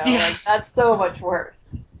 Yeah. Like, that's so much worse.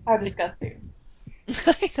 How disgusting.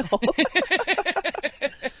 I know.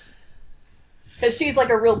 Because she's like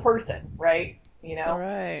a real person, right?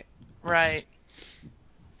 Right. Right.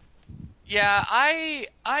 Yeah,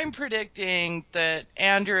 I'm predicting that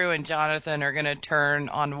Andrew and Jonathan are going to turn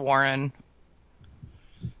on Warren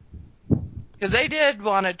because they did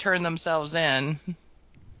want to turn themselves in.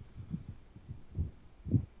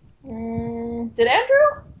 Did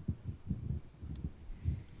Andrew?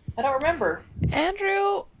 I don't remember.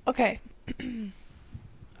 Andrew, okay.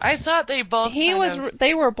 I thought they both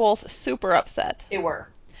They were both super upset. They were.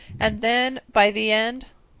 And then by the end,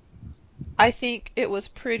 I think it was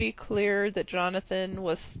pretty clear that Jonathan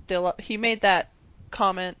was still up. He made that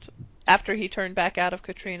comment after he turned back out of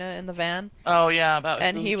Katrina in the van, Oh yeah, about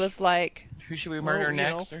and he was like, who should we "Well, murder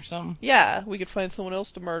next or something? yeah, we could find someone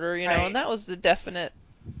else to murder, Right. and that was a definite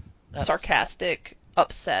That's sarcastic,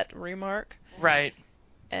 upset remark. right.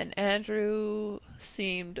 And Andrew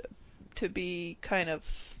seemed to be kind of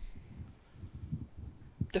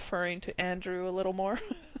deferring to Andrew a little more.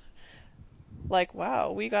 Like,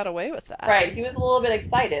 wow, we got away with that. Right. He was a little bit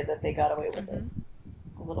excited that they got away with it.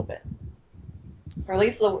 A little bit. Or at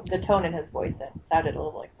least the tone in his voice sounded a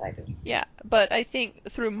little excited. Yeah, but I think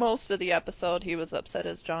through most of the episode he was upset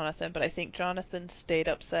as Jonathan, but I think Jonathan stayed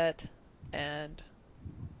upset and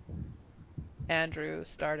Andrew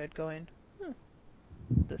started going,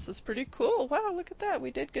 this is pretty cool. Wow, look at that.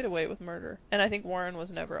 We did get away with murder. And I think Warren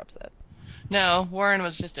was never upset. No, Warren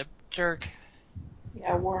was just a jerk.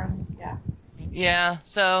 Yeah, Warren. Yeah. Yeah.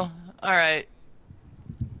 So, all right.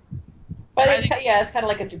 But it's kind of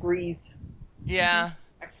like a degrees Yeah.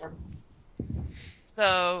 spectrum.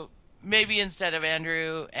 So maybe instead of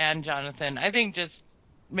Andrew and Jonathan, I think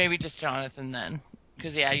maybe just Jonathan then.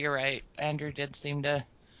 Because yeah, you're right. Andrew did seem to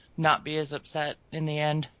not be as upset in the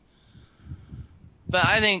end. But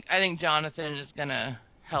I think Jonathan is gonna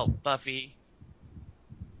help Buffy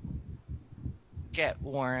get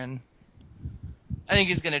Warren. I think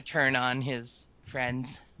he's gonna turn on his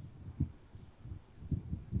friends.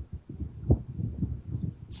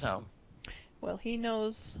 So Well, he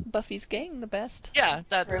knows Buffy's gang the best. yeah,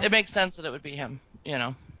 True. it makes sense that it would be him.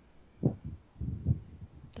 The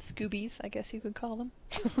Scoobies, I guess you could call them.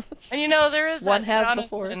 And there is One that has Jonathan,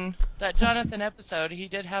 before. that Jonathan episode. He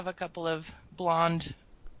did have a couple of blonde,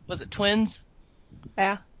 was it twins?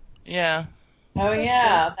 Yeah. Yeah. Oh That's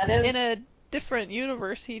yeah, true. that is. In a different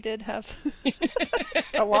universe, he did have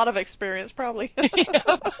a lot of experience, probably.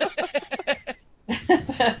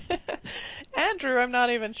 Andrew, I'm not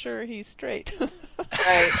even sure he's straight.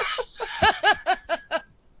 Right.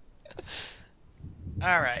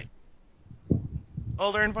 All right.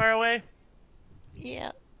 Older and far away?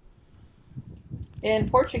 Yeah. In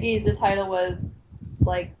Portuguese, the title was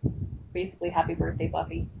like basically "Happy Birthday,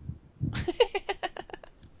 Buffy."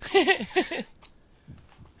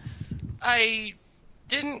 I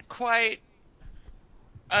didn't quite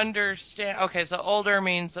understand. Okay, so older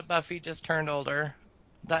means that Buffy just turned older.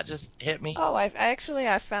 That just hit me. Oh, I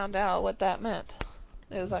found out what that meant.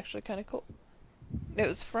 It was actually kind of cool. It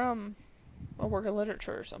was from a work of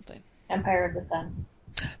literature or something. Empire of the Sun.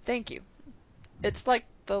 Thank you. It's like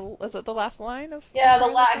is it the last line of Yeah, Empire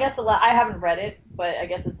of the I Sun? guess I haven't read it, but I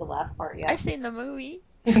guess it's the last part. Yeah. I've seen the movie.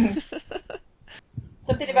 Something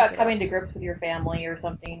Look about it up. coming to grips with your family or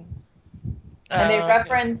something. And they Oh, okay.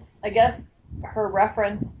 reference, I guess, her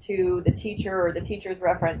reference to the teacher or the teacher's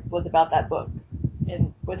reference was about that book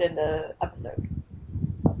within the episode.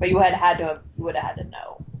 But you would have had to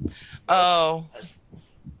know. Oh,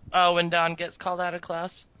 when Dawn gets called out of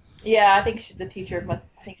class. Yeah, I think the teacher must.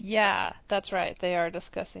 I think. Yeah, that's right. They are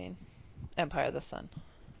discussing Empire of the Sun.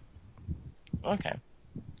 Okay.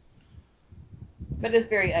 But it's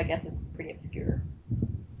very. I guess it's pretty obscure.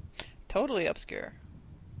 Totally obscure.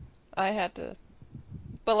 I had to.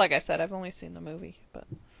 But like I said, I've only seen the movie. But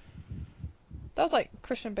that was like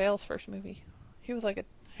Christian Bale's first movie. He was like a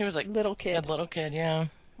He was like little a kid, little kid, yeah.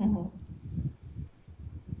 Mm-hmm.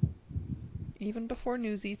 even before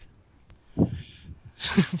Newsies.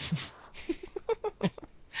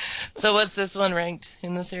 So what's this one ranked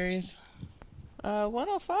in the series?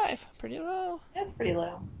 105, pretty low. That's pretty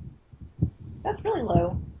low. That's really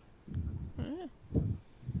low. Yeah.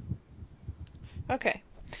 Okay.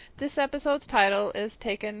 This episode's title is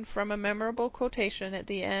taken from a memorable quotation at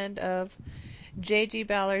the end of J.G.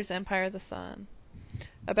 Ballard's Empire of the Sun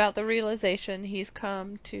about the realization he's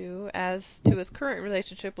come to as to his current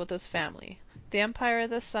relationship with his family. The Empire of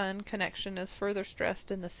the Sun connection is further stressed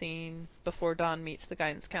in the scene before Dawn meets the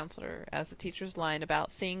guidance counselor, as the teacher's line about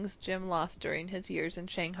things Jim lost during his years in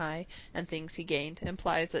Shanghai and things he gained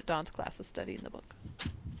implies that Dawn's class is studying the book.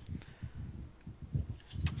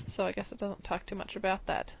 So I guess it doesn't talk too much about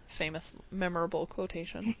that famous, memorable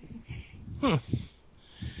quotation.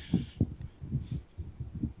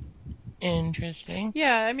 Interesting.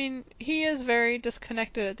 Yeah, I mean, he is very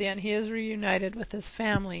disconnected at the end. He is reunited with his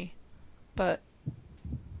family, but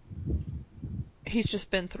he's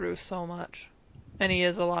just been through so much. And he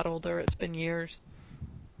is a lot older. It's been years.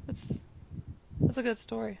 It's a good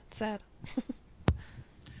story. It's sad.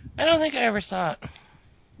 I don't think I ever saw it.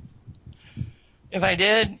 If I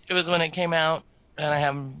did, it was when it came out, and I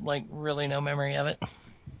have like really no memory of it.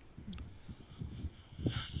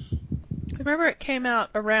 I remember it came out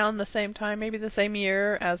around the same time, maybe the same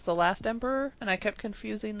year as The Last Emperor, and I kept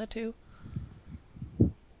confusing the two.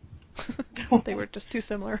 They were just too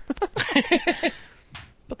similar.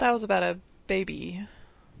 But that was about a baby.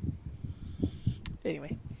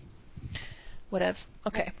 Anyway. Whatevs.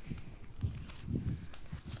 Okay.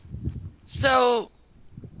 So,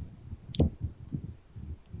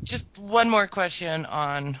 just one more question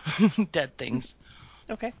on Dead Things.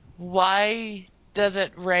 Okay. Why does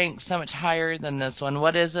it rank so much higher than this one?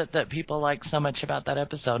 What is it that people like so much about that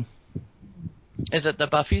episode? Is it the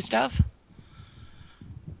Buffy stuff?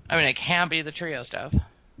 I mean, it can't be the trio stuff.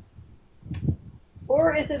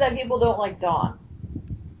 Or is it that people don't like Dawn,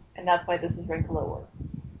 and that's why this is ranked lower?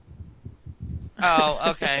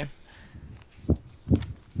 Oh, okay.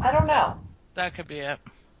 I don't That, know. that could be it.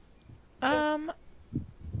 Um,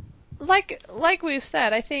 like we've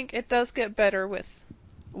said, I think it does get better with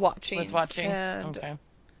With watchings watching? and Okay.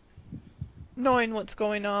 knowing what's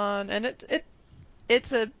going on, and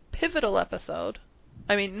it's a pivotal episode.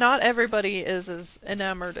 I mean, not everybody is as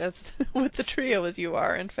enamored as with the trio as you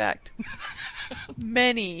are. In fact,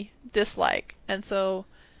 many dislike, and so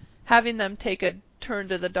having them take a turn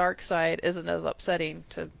to the dark side isn't as upsetting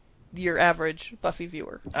to your average Buffy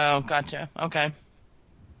viewer. Oh, gotcha. Okay.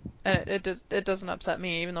 And it doesn't upset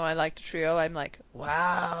me, even though I like the trio. I'm like,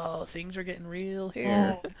 wow, things are getting real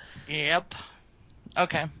here. Yep.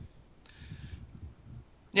 Okay.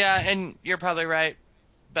 Yeah, and you're probably right,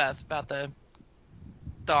 Beth, about the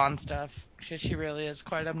Dawn stuff, because she really is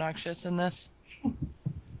quite obnoxious in this.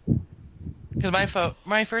 Because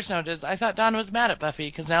my first note is I thought Dawn was mad at Buffy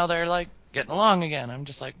because now they're like getting along again. I'm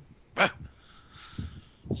just like,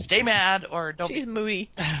 stay mad or don't She's be. moody.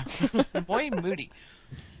 Boy, moody.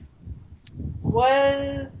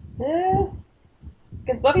 Was this?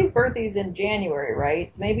 Because Buffy's birthday's in January,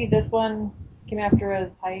 right? Maybe this one came after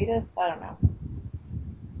a hiatus? I don't know.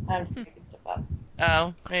 I'm just making stuff up.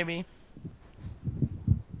 Oh, maybe.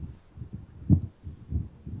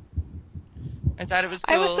 I thought it was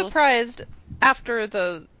I was cool. surprised after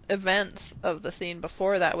the events of the scene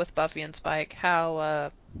before that with Buffy and Spike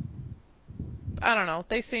how I don't know,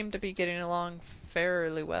 they seem to be getting along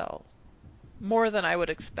fairly well. More than I would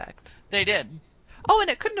expect. They did. Oh, and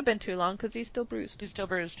it couldn't have been too long because he's still bruised. He's still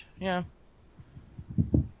bruised. Yeah.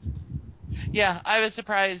 Yeah, I was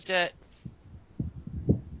surprised at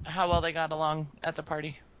how well they got along at the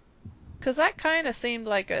party. Because that kind of seemed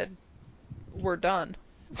like we're done.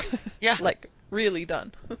 Yeah. Like, really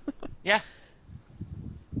done. Yeah.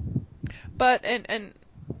 But, and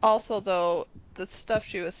also though, the stuff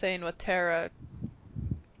she was saying with Tara,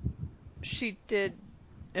 she did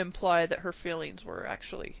imply that her feelings were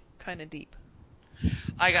actually kind of deep.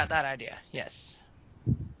 I got that idea. Yes.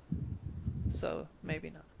 So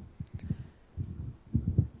maybe not.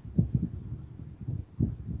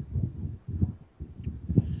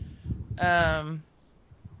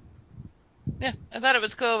 Yeah, I thought it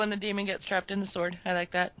was cool when the demon gets trapped in the sword. I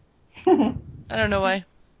like that. I don't know why.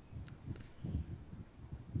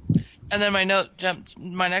 And then my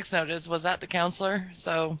next note is, was that the counselor?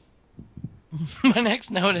 So my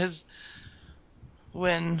next note is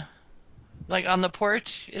when, like, on the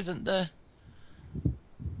porch, isn't the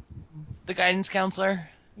guidance counselor,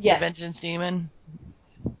 the Yes. vengeance demon,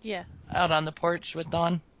 Yeah. out on the porch with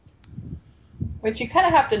Dawn? Which you kind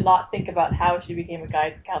of have to not think about how she became a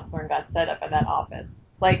guidance counselor and got set up in that office.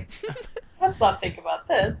 Like, let's not think about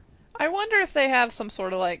this. I wonder if they have some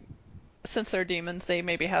sort of like, since they're demons, they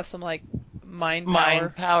maybe have some like mind Mind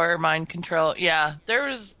power. power, mind control. Yeah, there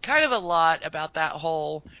was kind of a lot about that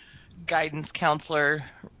whole guidance counselor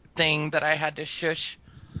thing that I had to shush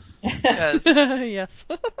because Yes.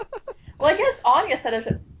 Well, I guess Anya set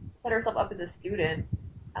herself up as a student.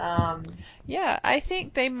 Yeah, I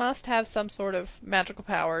think they must have some sort of magical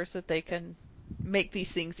powers that they can make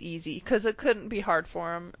these things easy, because it couldn't be hard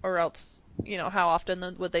for them, or else, how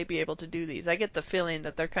often would they be able to do these? I get the feeling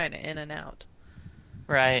that they're kind of in and out.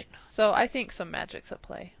 right, So I think some magic's at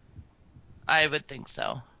play. I would think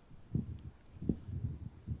so.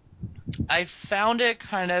 I found it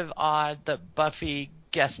kind of odd that Buffy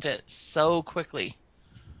guessed it so quickly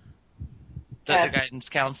that the Yeah. guidance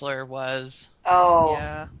counselor was Oh.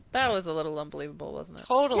 Yeah, that was a little unbelievable, wasn't it?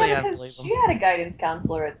 totally Yeah, because unbelievable. she had a guidance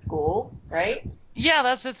counselor at school, right? Yeah,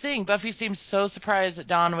 that's the thing. Buffy seems so surprised that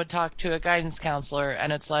Dawn would talk to a guidance counselor,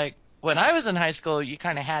 and it's like, when I was in high school, you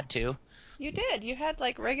kind of had to. You did. You had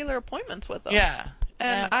like regular appointments with them. Yeah.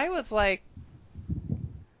 And I was like,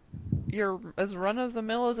 you're as run of the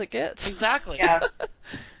mill as it gets. Exactly. Yeah.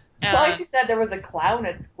 It's not like And she said there was a clown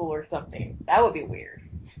at school or something. That would be weird.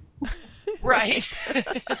 right.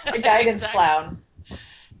 A guidance Exactly. clown.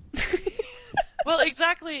 Well,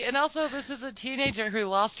 exactly. And also, this is a teenager who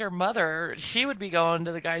lost her mother. She would be going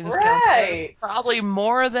to the guidance counselor Right. probably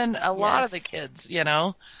more than a lot of the Yes. kids.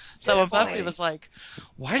 So Good when Buffy point. was like,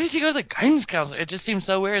 why did you go to the guidance counselor? It just seems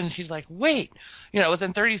so weird. And she's like, wait,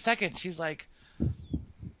 within 30 seconds, she's like,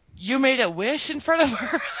 you made a wish in front of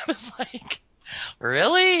her? I was like,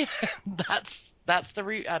 really? That's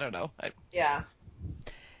I don't know. Yeah.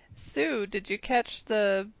 Sue, did you catch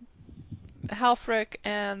the Halfrick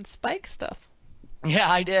and Spike stuff? Yeah,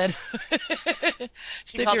 I did.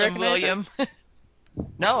 She Did called you him recognize her? William.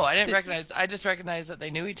 No, I didn't Did, recognize. I just recognized that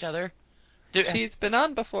they knew each other. she's been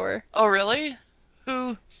on before. Oh, really?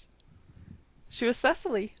 Who? She was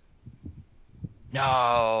Cecily.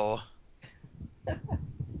 No.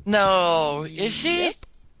 No. Is she? Yep.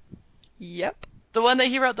 Yep. The one that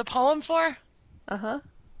he wrote the poem for? Uh-huh.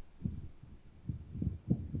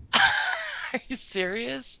 Are you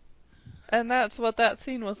serious? And that's what that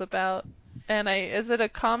scene was about. And is it a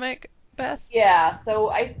comic, Beth? Yeah, so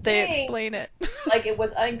I They think explain it. like it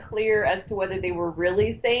was unclear as to whether they were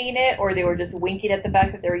really saying it or they were just winking at the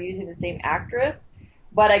fact that they were using the same actress.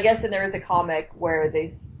 But I guess then there is a comic where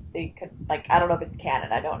they could, like, I don't know if it's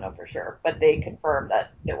canon, I don't know for sure, but they confirmed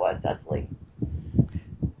that it was Cecily.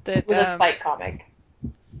 That With a Spike comic.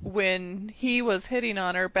 when he was hitting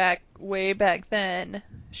on her way back then,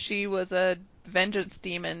 she was a vengeance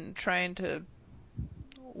demon trying to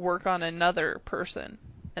work on another person.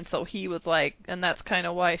 And so he was like, and that's kind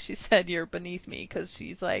of why she said you're beneath me, because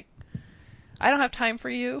she's like, I don't have time for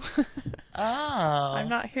you. I'm Oh.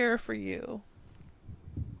 not here for you.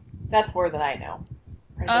 That's more than I know.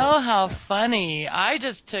 Oh, how funny. I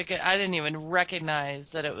just took it. I didn't even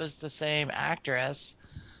recognize that it was the same actress.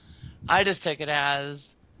 I just took it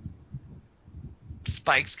as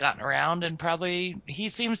Spike's gotten around and probably he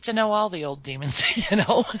seems to know all the old demons, you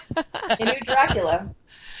know? He knew Dracula.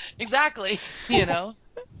 Exactly, you know?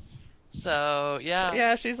 So, yeah.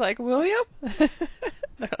 Yeah, she's like, William? They're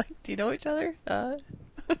like, do you know each other? Oh,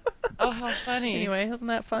 how funny. Anyway, isn't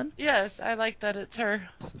that fun? Yes, I like that it's her.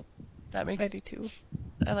 I do too.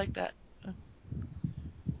 I like that.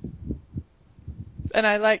 And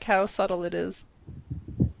I like how subtle it is.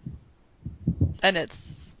 And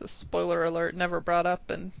it's, spoiler alert, never brought up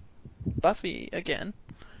in Buffy again.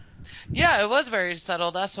 Yeah, it was very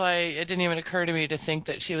subtle. That's why it didn't even occur to me to think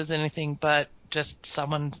that she was anything but just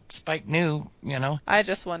someone Spike knew. I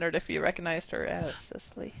just wondered if you recognized her as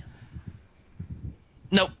Cicely.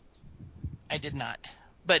 Nope, I did not.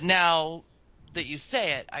 But now that you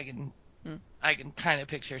say it, I can Hmm. I can kind of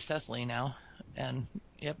picture Cecily now. And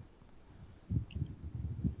yep.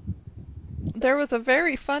 There was a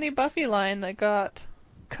very funny Buffy line that got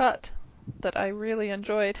cut that I really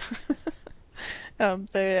enjoyed.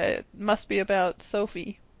 It must be about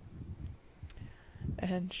Sophie.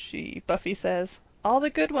 And Buffy says, "All the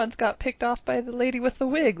good ones got picked off by the lady with the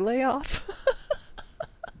wig. Lay off."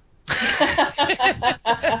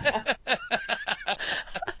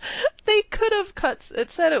 They could have cut. It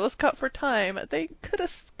said it was cut for time. They could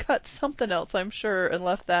have cut something else, I'm sure, and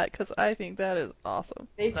left that because I think that is awesome.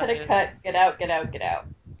 They could That have is. cut, get out, get out, get out.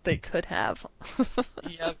 They could have.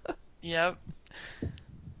 Yep. Yep.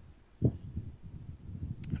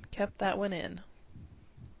 Kept that one in.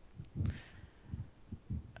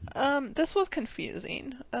 This was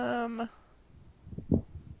confusing.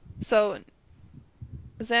 So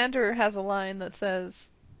Xander has a line that says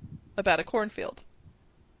about a cornfield.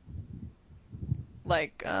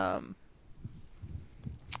 Like, I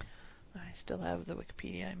still have the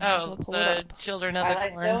Wikipedia. I might as well Oh, pull it the up. Children of the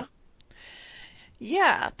Twilight Corn. Zone?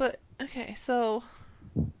 Yeah, but okay, so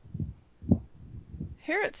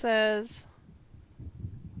here it says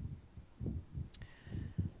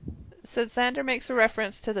Xander makes a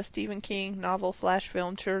reference to the Stephen King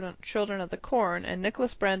novel/film Children of the Corn, and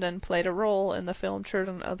Nicholas Brendon played a role in the film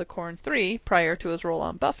Children of the Corn 3 prior to his role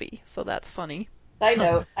on Buffy, so that's funny. Side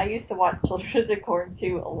note, I used to watch Children of the Corn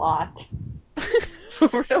 2 a lot.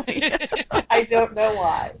 Really? I don't know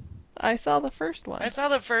why. I saw the first one. I saw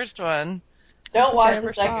the first one. Don't I watch ever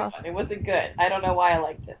the second saw. one. It wasn't good. I don't know why I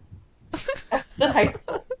liked it. I was in high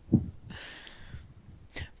school.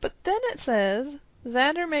 But then it says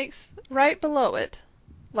Xander makes right below it,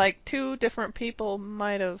 like two different people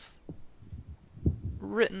might have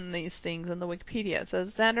written these things in the Wikipedia. It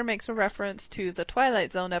says Xander makes a reference to the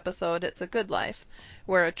Twilight Zone episode It's a Good Life,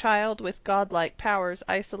 where a child with godlike powers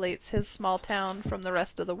isolates his small town from the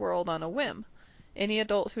rest of the world on a whim. Any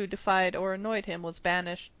adult who defied or annoyed him was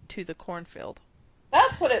banished to the cornfield.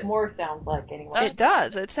 That's what it more sounds like anyway. It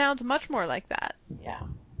does. It sounds much more like that. Yeah.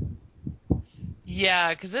 Yeah,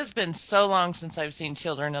 because it's been so long since I've seen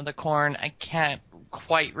Children of the Corn, I can't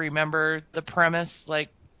quite remember the premise. Like,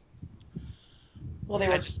 Well, they I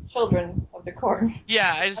were just, children of the corn.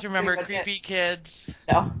 yeah, I just That's pretty remember much creepy kids.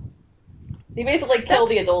 No. They basically kill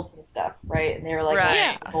the adults and stuff, right? And they were like, Right.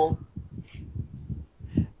 Yeah. old.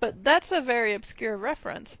 But that's a very obscure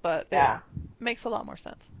reference, but Yeah. it makes a lot more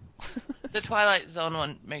sense. The Twilight Zone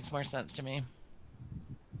one makes more sense to me.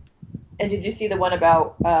 And did you see the one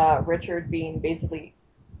about Richard being basically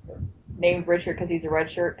named Richard because he's a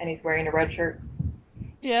red shirt and he's wearing a red shirt?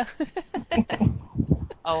 Yeah.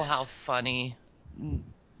 Oh, how funny.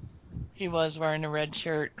 He was wearing a red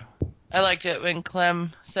shirt. I liked it when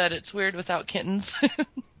Clem said it's weird without kittens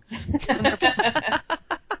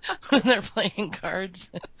when they're playing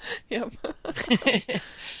cards. Yep.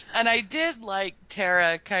 And I did like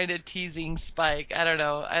Tara kind of teasing Spike. I don't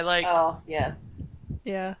know. I like. Oh, yes.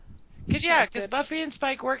 Yeah. Because Buffy and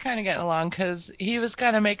Spike were kind of getting along because he was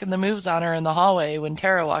kind of making the moves on her in the hallway when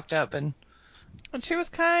Tara walked up and. And she was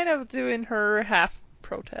kind of doing her half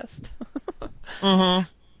protest. Mm-hmm.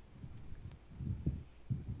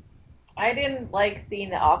 I didn't like seeing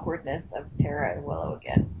the awkwardness of Tara and Willow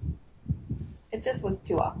again. It just was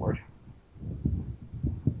too awkward.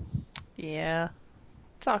 Yeah.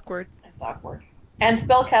 It's awkward. It's awkward. And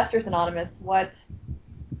Spellcasters Anonymous, what?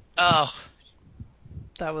 Oh,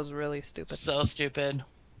 That was really stupid. so stupid.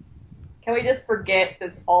 Can we just forget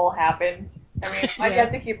this all happened? I mean, why do you Yeah.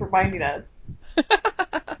 have to keep reminding us?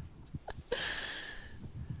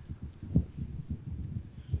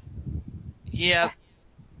 Yep.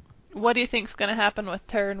 What do you think's going to happen with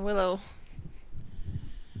Tara and Willow?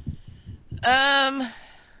 I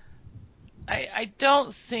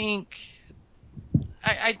don't think.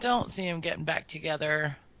 I don't see him getting back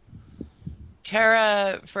together.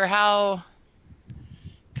 Tara, for how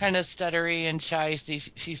kind of stuttery and shy she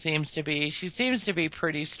seems to be, she seems to be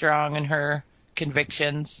pretty strong in her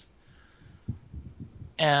convictions.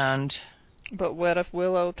 And. But what if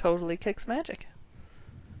Willow totally kicks magic?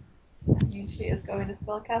 I mean, she is going to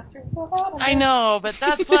Spellcasters Anonymous. I know, but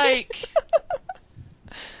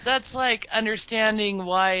that's like understanding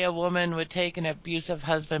why a woman would take an abusive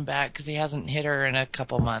husband back because he hasn't hit her in a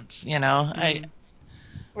couple months, you know?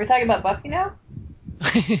 We're talking about Buffy now?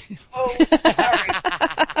 Oh,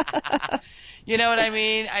 sorry. You know what I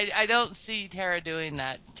mean? I don't see Tara doing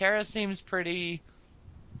that. Tara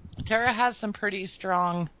has some pretty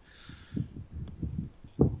strong,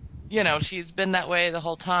 she's been that way the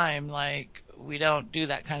whole time. Like, we don't do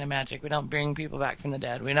that kind of magic. We don't bring people back from the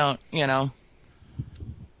dead. We don't,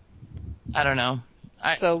 I don't know.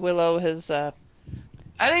 So Willow has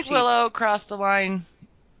I think She Willow crossed the line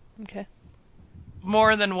okay.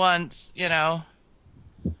 more than once, you know.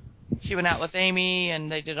 She went out with Amy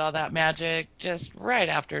and they did all that magic just right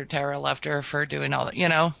after Tara left her for doing all that, you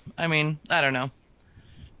know. I mean, I don't know.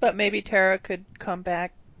 But maybe Tara could come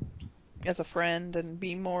back as a friend and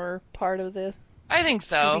be more part of the I think Scooby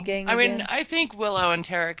so. Gang I mean, again. I think Willow and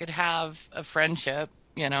Tara could have a friendship,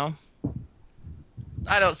 you know.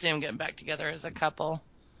 I don't see them getting back together as a couple.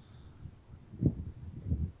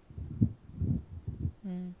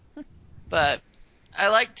 Mm. But I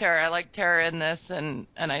like Tara. I like Tara in this, and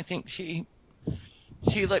I think she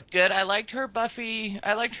looked good. I liked her Buffy.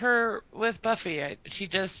 I liked her with Buffy. She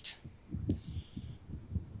just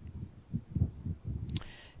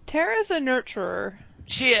Tara's a nurturer,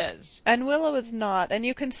 she is and Willow is not, and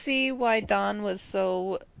you can see why Dawn was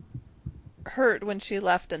so hurt when she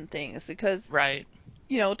left and things, because, right.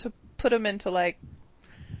 you know, to put them into, like,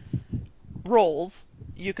 roles,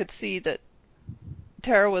 you could see that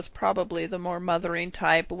Tara was probably the more mothering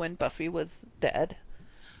type when Buffy was dead,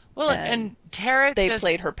 Well, and and Tara they just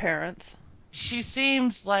played her parents. she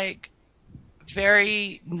seems like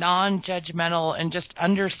very non-judgmental and just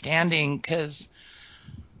understanding because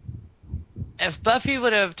if Buffy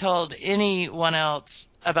would have told anyone else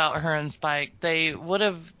about her and Spike, they would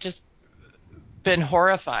have just been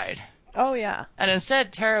horrified. Oh, yeah. And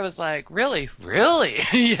instead, Tara was like, really? Really?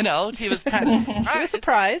 You know, she was kind of She was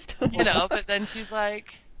surprised, surprised. you know, but then she's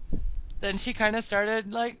like, then she kind of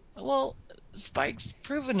started like, well, Spike's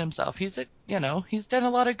proven himself. He's a, you know, he's done a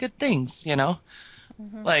lot of good things, you know,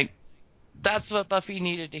 Mhm. like that's what Buffy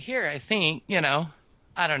needed to hear, I think, you know,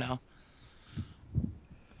 I don't know.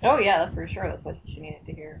 Oh yeah, that's for sure. That's what she needed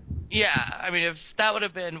to hear. Yeah, I mean, if that would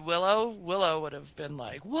have been Willow, Willow would have been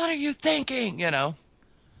like, what are you thinking, you know?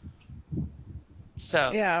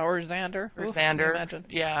 So, Yeah, or Xander. or Ooh, can you Xander, imagine?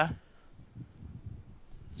 yeah.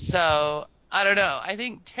 So, I don't know. I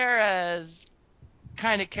think Tara's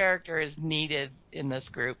kind of character is needed in this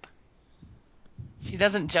group. She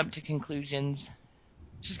doesn't jump to conclusions.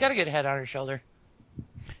 She's got a good head on her shoulder.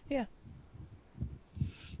 Yeah.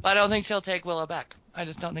 But I don't think she'll take Willow back. I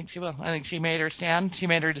just don't think she will. I think she made her stand. She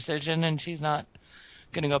made her decision, and she's not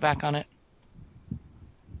going to go back on it.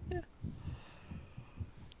 Yeah.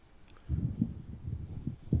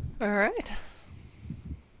 All right.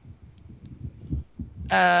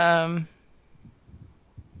 Um,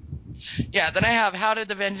 yeah, then I have how did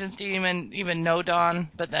the Vengeance Demon even know Dawn?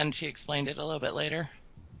 But then she explained it a little bit later.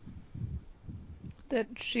 That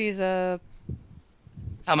she's a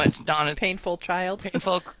How much Dawn is painful child.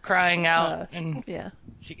 painful crying out, uh, and yeah.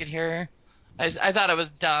 she could hear her. I thought it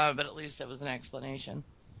was dumb, but at least it was an explanation.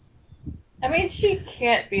 I mean, she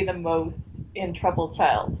can't be the most in trouble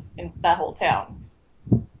child in that whole town.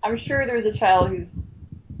 I'm sure there's a child whose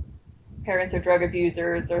parents are drug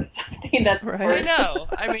abusers or something that's I Right. worse. know.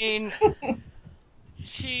 I mean,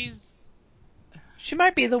 she's She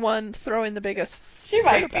might be the one throwing the biggest She fit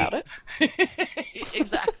might about be. it.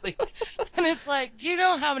 exactly. And it's like, do you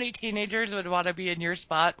know how many teenagers would want to be in your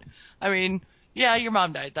spot? I mean, yeah, your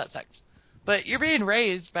mom died. That sucks. But you're being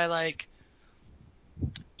raised by like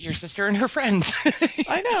your sister and her friends.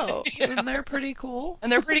 I know. You know? And they're pretty cool.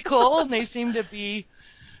 And they're pretty cool and they seem to be,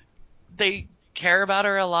 they care about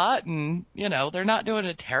her a lot and, you know, they're not doing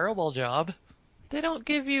a terrible job. They don't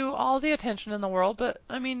give you all the attention in the world, but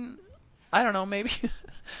I mean, I don't know, maybe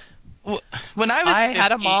When I was I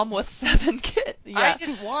had a 15, mom with 7 kids. I Yeah.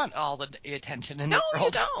 didn't want all the attention in No, the you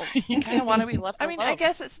world. don't. You kind of want to be left I mean, I alone.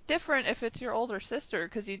 guess it's different if it's your older sister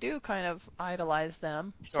because you do kind of idolize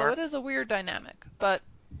them. So Sure. it is a weird dynamic. But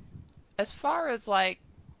as far as like,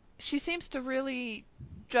 she seems to really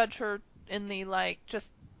judge her in the like just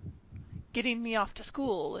getting me off to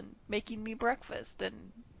school and making me breakfast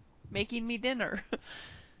and making me dinner.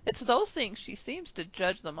 It's those things she seems to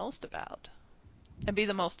judge the most about and be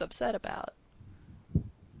the most upset about.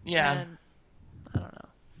 Yeah. And I don't know.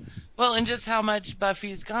 Well, and just how much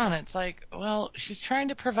Buffy's gone. It's like, well, she's trying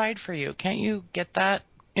to provide for you. Can't you get that?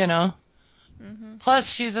 You know? Hmm. Plus,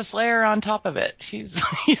 she's a slayer on top of it. She's,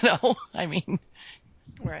 you know, I mean,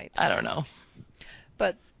 Right. I don't know.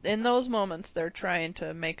 But in those moments, they're trying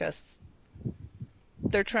to make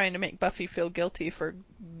Buffy feel guilty for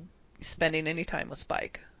spending any time with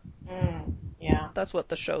Spike. Yeah. That's what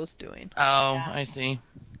the show's doing. Oh, Yeah. I see.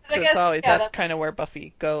 I So it's guess, always, yeah, that's kind of where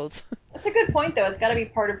Buffy goes. that's a good point, though. It's got to be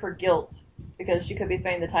part of her guilt because she could be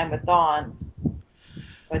spending the time with Dawn,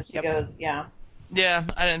 but she Yep. goes, yeah. Yeah,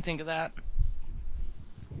 I didn't think of that.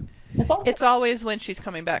 It's also, It's always when she's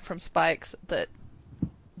coming back from Spike's that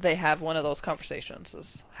they have one of those conversations,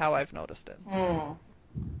 is how I've noticed it.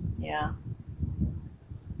 yeah.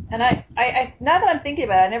 And I now that I'm thinking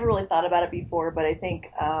about it, I never really thought about it before, but I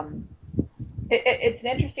think it's an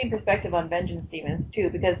interesting perspective on vengeance demons too,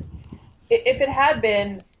 because if it had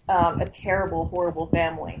been a terrible, horrible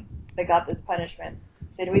family that got this punishment,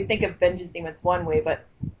 then we think of vengeance demons one way, but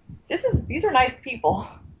these are nice people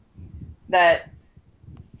that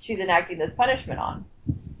she's enacting this punishment on,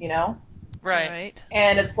 you know? Right.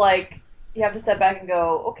 And it's like you have to step back and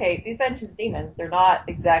go, okay, these vengeance demons, they're not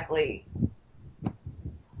exactly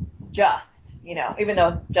just, you know, even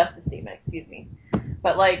though justice demon, excuse me.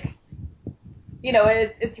 But like, you know,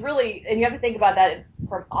 it's really, and you have to think about that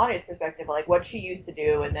from Anya's perspective, like what she used to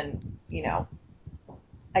do, and then, you know,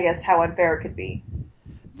 I guess how unfair it could be.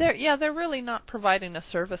 They're really not providing a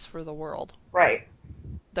service for the world. Right.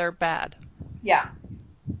 They're bad. Yeah.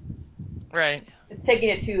 Right. It's taking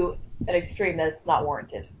it to an extreme that it's not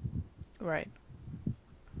warranted. Right.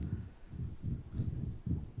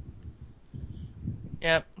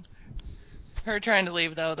 Yep. Her trying to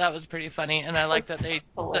leave though, that was pretty funny, and I like that they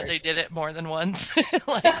did it more than once.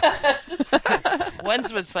 Like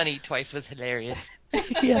once was funny, twice was hilarious.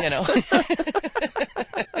 Yes. You know.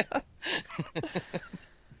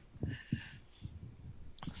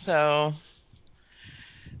 So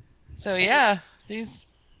yeah, these.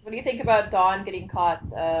 What do you think about Dawn getting caught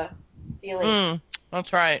stealing?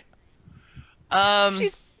 That's right. Um,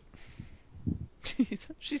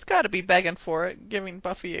 She's got to be begging for it, giving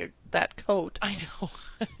Buffy that coat. I know.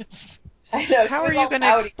 I know. How she are was you all going to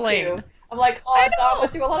pouty explain? too. I'm like, I oh, Dawn know.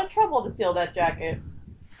 went through a lot of trouble to steal that jacket.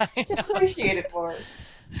 I Just know. appreciate it more.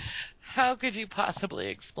 How could you possibly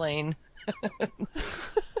explain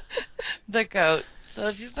the coat?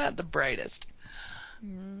 So she's not the brightest.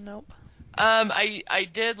 Nope. I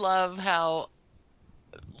did love how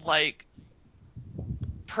like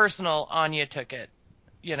personal Anya took it.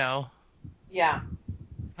 You know Yeah.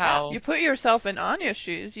 how. You put yourself in Anya's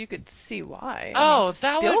shoes, you could see why. I mean, Oh, to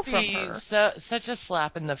that steal would from be her. such a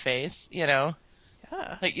slap in the face. You know,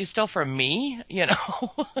 Yeah. like you stole from me. You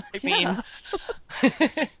know, I mean,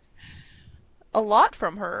 Yeah. A lot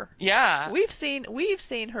from her. yeah, We've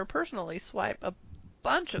seen her personally swipe a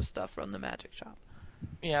bunch of stuff from the magic shop.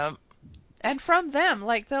 yeah. And from them,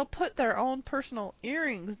 like they'll put their own personal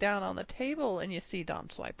earrings down on the table and you see Dom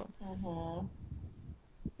swipe them. Mm-hmm.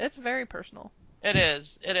 It's very personal. It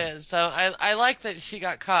is. It is. So I like that she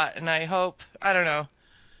got caught, and I hope, I don't know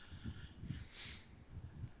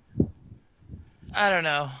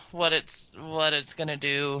what it's gonna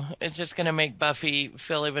do. It's just gonna make Buffy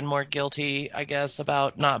feel even more guilty, I guess,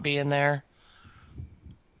 about not being there.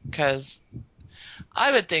 Because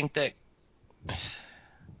I would think that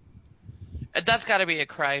that's got to be a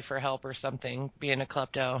cry for help or something, being a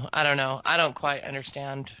klepto. I don't know. I don't quite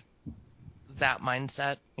understand that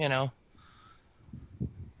mindset, you know.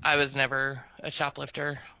 I was never a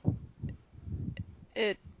shoplifter.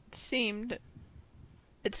 It seemed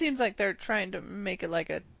it seems like they're trying to make it like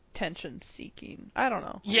a attention seeking. I don't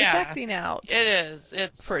know. It's Yeah, acting out it is. for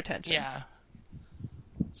It's attention. yeah.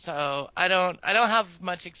 So I don't have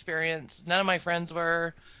much experience. None of my friends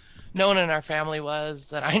were. No one in our family was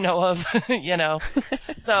that I know of, you know.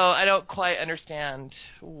 So I don't quite understand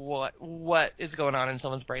what is going on in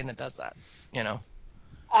someone's brain that does that, you know.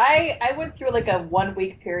 I went through like a 1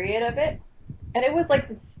 week period of it, and it was like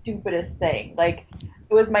the stupidest thing. Like,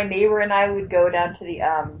 it was my neighbor and I would go down to the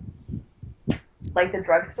like the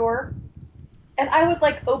drugstore, and I would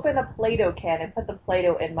like open a Play-Doh can and put the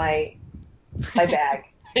Play-Doh in my bag.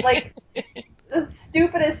 Like, the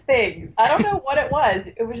stupidest thing. I don't know what it was.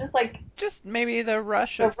 It was just like Just maybe the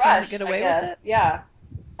rush the of trying to rush, get I away with guess. it. Yeah.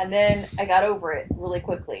 And then I got over it really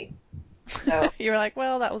quickly. So You're like,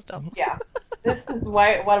 well, that was dumb. yeah, this is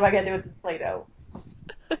why. What am I gonna do with this Play-Doh?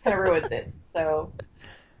 Kind of ruins it. So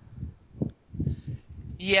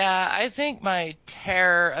Yeah, I think my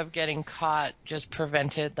terror of getting caught just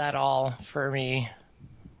prevented that all for me.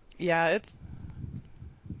 Yeah,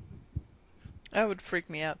 that would freak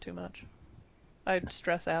me out too much. I'd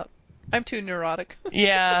stress out. I'm too neurotic.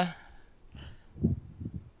 Yeah,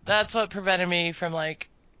 that's what prevented me from like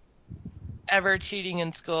ever cheating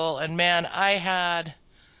in school. And man, I had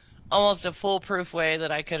almost a foolproof way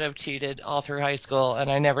that I could have cheated all through high school,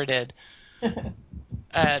 and I never did.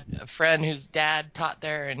 I had a friend whose dad taught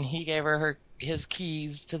there, and he gave her his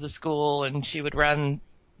keys to the school, and she would run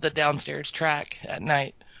the downstairs track at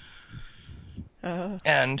night. Uh,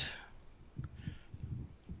 And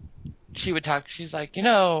she would talk. She's like, you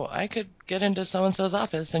know, I could get into so and so's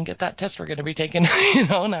office and get that test we're going to be taking, you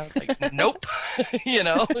know. And I was like, nope, you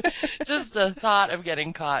know. Just the thought of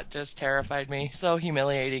getting caught just terrified me. So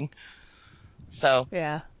humiliating. So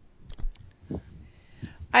yeah.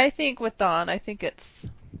 I think with Dawn, I think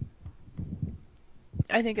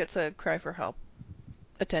I think it's a cry for help.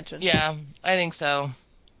 Attention. Yeah, I think so.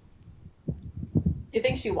 Do you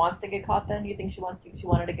think she wants to get caught then? Do you think she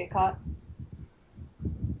wanted to get caught?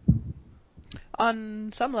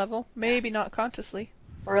 On some level, maybe not consciously.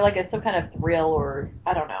 Or like it's some kind of thrill, or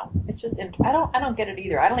I don't know. It's just I don't get it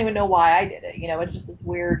either. I don't even know why I did it. It's just this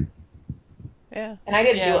weird. Yeah. And I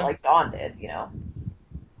didn't do it Yeah. like Dawn did.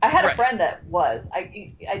 I had a Right. friend that was.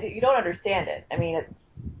 You don't understand it. I mean,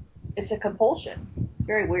 it's a compulsion. It's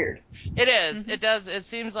very weird. It is. Mhm. It does. It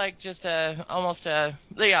seems like just almost a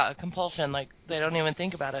compulsion. Like they don't even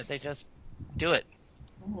think about it. They just do it.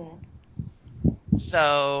 Hmm.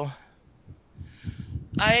 So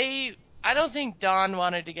I don't think Dawn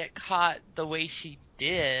wanted to get caught the way she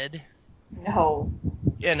did, No.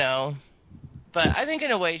 but I think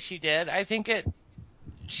in a way she did. I think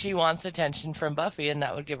she wants attention from Buffy and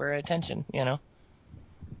that would give her attention.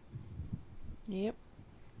 Yep.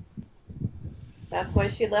 That's why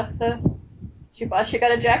she left She got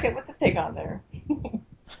a jacket with the pig on there.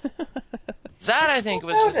 That I think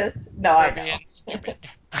was just Noticed. No, her I being know. stupid.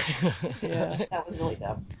 Yeah. That was really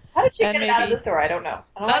dumb. How did she And get it out of maybe, the store? I don't know.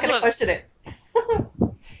 I'm not That's going to what question it.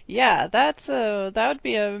 yeah, that would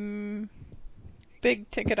be a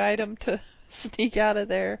big ticket item to sneak out of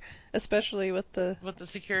there, especially with the with the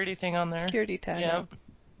security thing on there. security tag Yeah.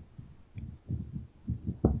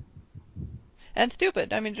 on. And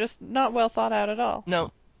stupid. I mean, just not well thought out at all.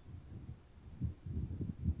 No.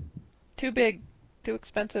 Too big, too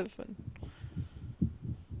expensive. And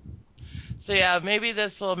So yeah, maybe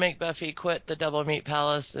this will make Buffy quit the Double Meat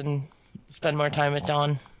Palace and spend more time with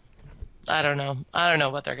Dawn. I don't know. I don't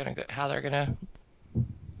know what they're gonna how they're gonna.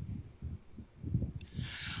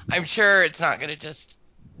 I'm sure it's not gonna just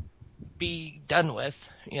be done with.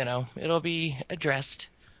 It'll be addressed.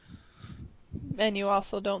 and you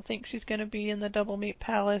also don't think she's going to be in the Double Meat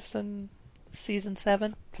Palace in season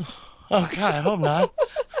 7? Oh God, I hope not.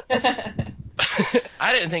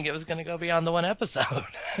 I didn't think it was gonna go beyond the one episode.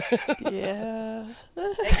 Yeah.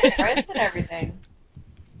 Making friends and everything.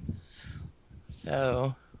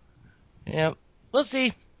 So, yep, we'll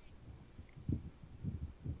see.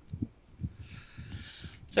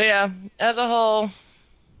 So yeah, as a whole,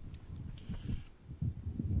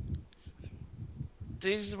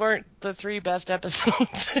 these weren't the 3 best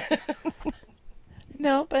episodes.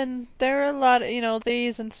 Nope, and there are a lot of,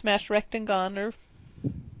 these and Smash Wrecked and Gone are,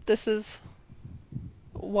 this is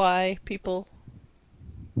why people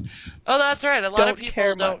Oh, that's right. A lot of don't people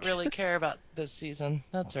care don't much. really care about this season.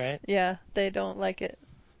 That's right. Yeah, they don't like it.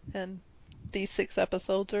 And these 6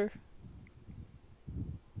 episodes are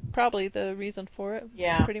probably the reason for it,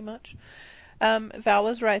 Yeah. pretty much. Val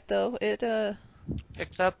was right though.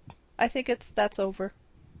 Picks up. I think that's over.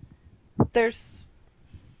 There's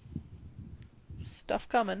stuff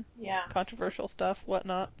coming, Yeah. controversial stuff,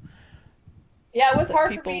 whatnot, Yeah, it was that hard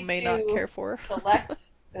for people me may not to care for. select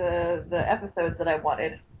the episodes that I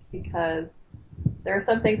wanted because there are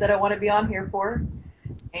some things that I want to be on here for,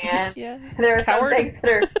 and Yeah, there are some coward. things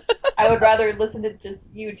that I would rather listen to just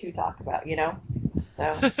you two talk about.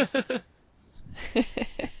 So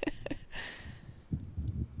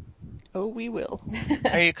Oh, we will.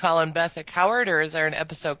 Are you calling Beth a coward, or is there an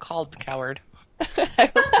episode called Coward?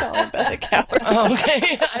 I was calling Beth a coward. Oh,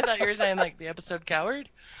 okay. I thought you were saying like the episode Coward,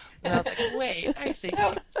 and I was like, wait, I think she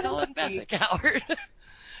was calling Beth a coward.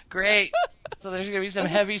 Great. So there's gonna be some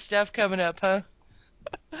heavy stuff coming up, huh?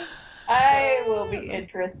 I will be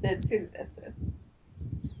interested to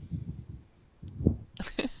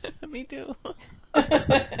Me too.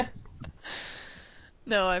 listen.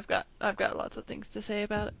 No, I've got lots of things to say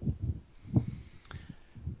about it,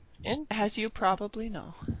 as you Interesting. probably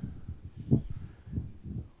know.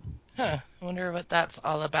 Huh. I wonder what that's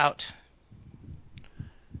all about.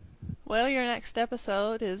 Well, your next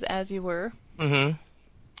episode is As You Were. Mm-hmm.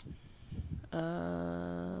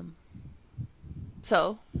 Um,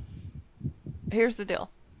 so here's the deal.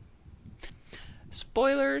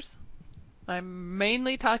 Spoilers. I'm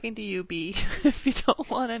mainly talking to you, B. If you don't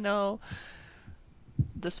want to know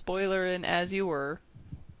the spoiler in As You Were,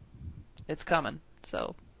 it's coming.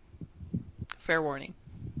 So, fair warning.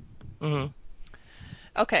 Mm-hmm.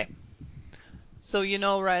 Okay. So you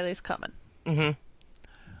know Riley's coming. Mm-hmm.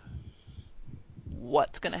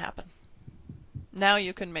 What's going to happen? Now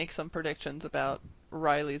you can make some predictions about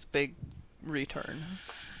Riley's big return.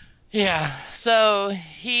 Yeah. So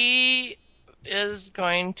he is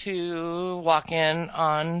going to walk in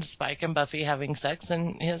on Spike and Buffy having sex,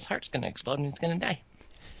 and his heart's going to explode, and he's going to die.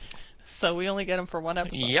 So we only get him for one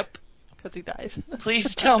episode. Yep. Because he dies.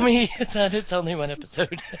 Please tell me that it's only one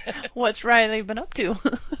episode. What's Riley been up to?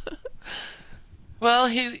 Well,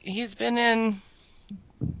 he's been in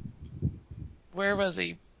Where was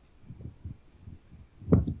he?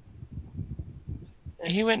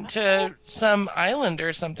 He went to some island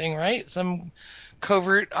or something, right? Some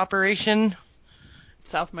covert operation.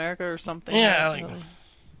 South America or something. Yeah, Right?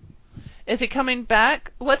 Is he coming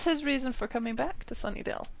back? What's his reason for coming back to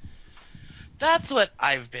Sunnydale? that's what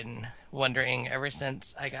I've been wondering ever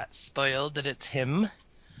since I got spoiled that it's him.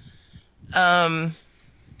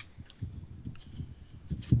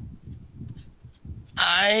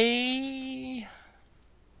 I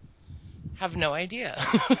have no idea.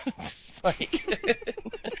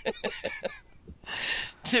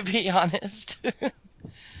 To be honest,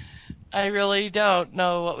 I really don't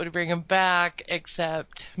know what would bring him back,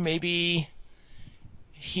 except maybe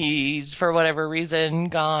he's, for whatever reason,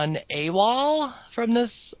 gone AWOL from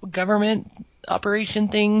this government operation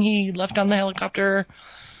thing he left on the helicopter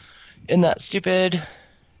in that stupid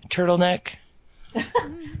turtleneck.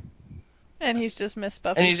 And he's just missed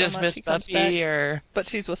Buffy And he so just much missed he comes Buffy, back. or... But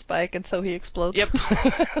she's with Spike, and so he explodes. Yep.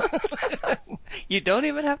 You don't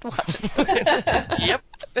even have to watch it. Yep.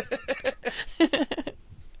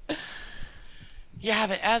 Yeah,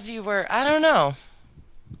 but as you were, I don't know.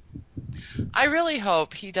 I really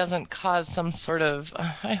hope he doesn't cause some sort of...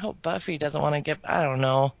 I hope Buffy doesn't want to get... I don't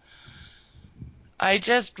know. I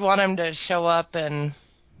just want him to show up and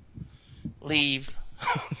leave.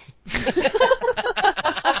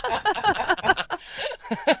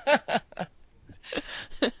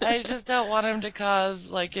 I just don't want him to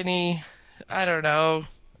cause, like, any, I don't know,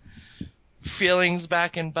 feelings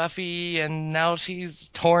back in Buffy, and now she's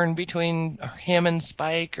torn between him and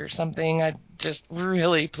Spike or something. I just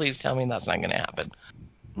really, please tell me that's not going to happen.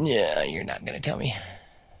 Yeah, you're not going to tell me.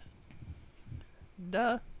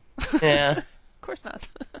 Duh. Yeah. Of course not.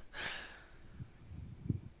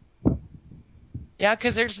 Yeah,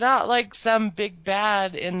 because there's not like some big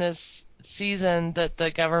bad in this season that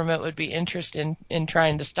the government would be interested in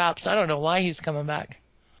trying to stop, so I don't know why he's coming back.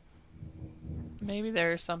 Maybe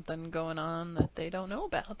there's something going on that they don't know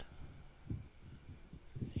about.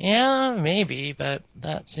 Yeah, maybe, but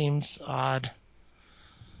that seems odd.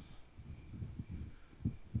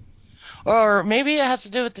 Or maybe it has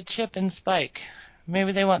to do with the Chip and Spike.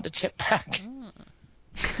 Maybe they want the Chip back.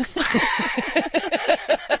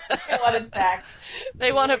 They want it back.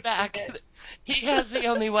 They want it back. He has the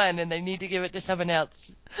only one, and they need to give it to someone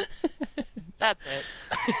else. That's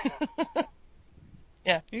it.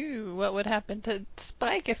 Yeah. Ew, what would happen to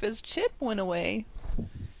Spike if his chip went away?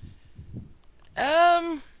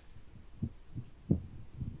 I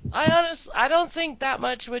don't think that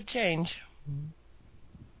much would change.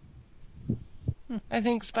 I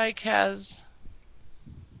think Spike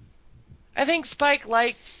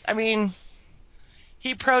likes, I mean,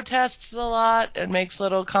 he protests a lot and makes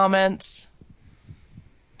little comments,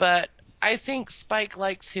 but I think Spike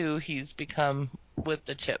likes who he's become with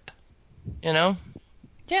the Chip, you know?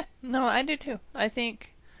 Yeah, no, I do too. I think,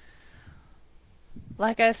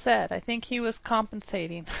 like I said, I think he was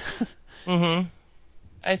compensating Mm-hmm.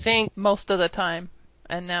 I think most of the time,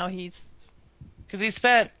 and now he's... because he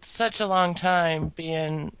spent such a long time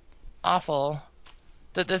being awful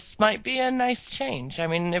that this might be a nice change. I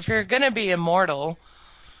mean, if you're going to be immortal,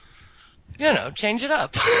 change it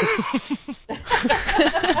up.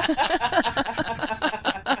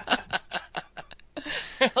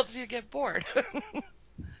 Or else you get bored.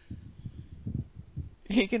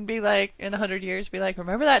 He can be like, in 100 years, be like,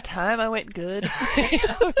 remember that time I went good?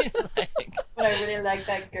 But I really like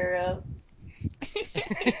that girl.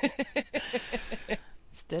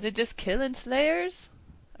 Instead of just killing Slayers,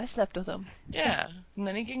 I slept with them. Yeah, and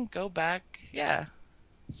then he can go back. Yeah.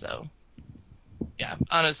 So, yeah,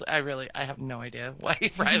 honestly, I have no idea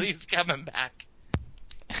why Riley's coming back.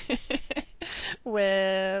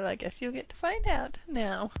 Well, I guess you'll get to find out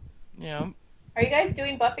now. Yeah. Are you guys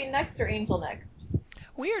doing Buffy next or Angel next?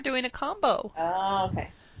 We are doing a combo. Oh, okay.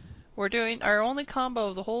 We're doing our only combo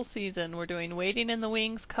of the whole season. We're doing Waiting in the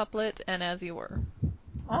Wings couplet and As You Were.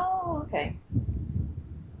 Oh, okay.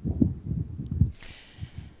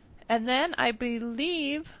 And then I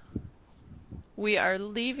believe we are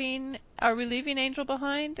leaving. Are we leaving Angel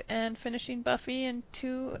behind and finishing Buffy in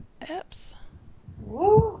 2 eps?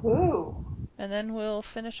 Woohoo! And then we'll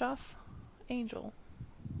finish off Angel.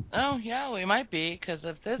 Oh, yeah, we might be, because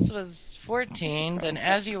if this was 14, then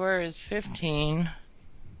As You Were is 15.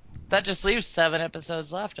 That just leaves 7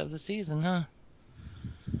 episodes left of the season, huh?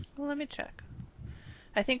 Well, let me check.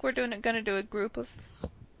 I think we're going to do a group of...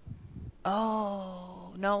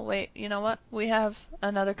 Oh, no, wait. You know what? We have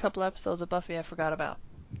another couple episodes of Buffy I forgot about.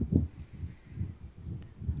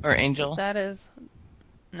 Or Angel. That is...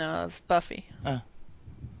 No, of Buffy. Oh.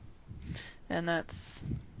 And that's...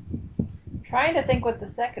 trying to think what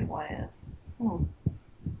the second one is.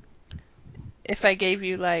 If I gave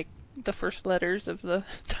you, like, the first letters of the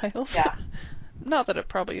titles. Yeah. Not that it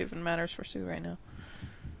probably even matters for Sue right now.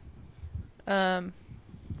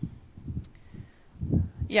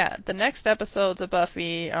 Yeah, the next episodes of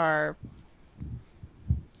Buffy are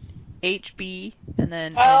HB and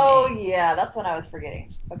then Oh, NA. yeah, that's what I was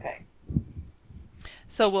forgetting. Okay.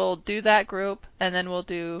 So we'll do that group, and then we'll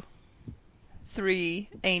do 3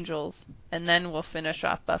 Angels, and then we'll finish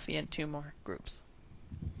off Buffy in 2 more groups.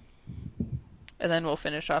 And then we'll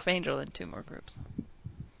finish off Angel in 2 more groups.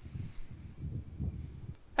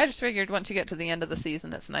 I just figured once you get to the end of the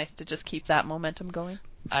season, it's nice to just keep that momentum going.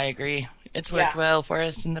 I agree. It's worked well for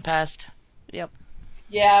us in the past. Yep.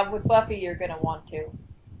 Yeah, with Buffy, you're going to want to.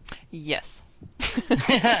 Yes.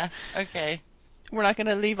 Okay. We're not going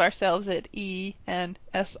to leave ourselves at E and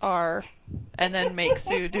SR and then make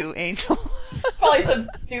Sue do Angel. Probably some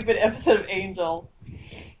stupid episode of Angel.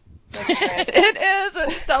 It is.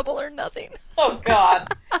 It's double or nothing. Oh,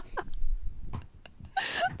 God.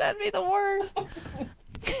 That'd be the worst.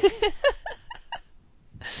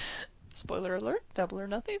 Spoiler alert, double or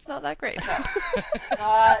nothing. It's not that great.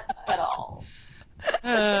 Not at all.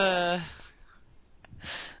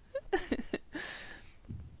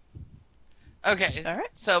 Okay. All right.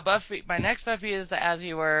 So Buffy, my next Buffy is the As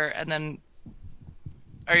You Were, and then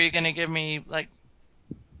are you going to give me, like,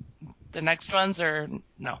 the next ones, or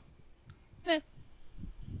no?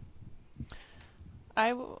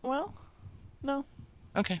 Well, no.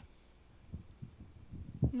 Okay.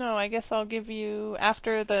 No, I guess I'll give you,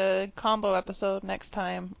 after the combo episode next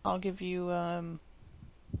time, I'll give you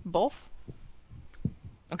both.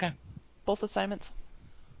 Okay. Both assignments.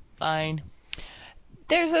 Fine.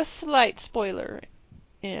 There's a slight spoiler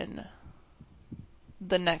in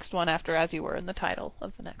the next one after As You Were in the title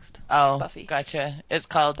of the next Oh, Buffy. gotcha.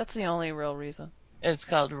 That's the only real reason. It's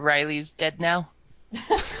called Riley's Dead Now.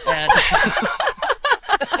 And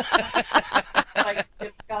Like,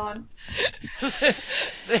 it's gone.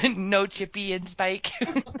 no Chippy and Spike.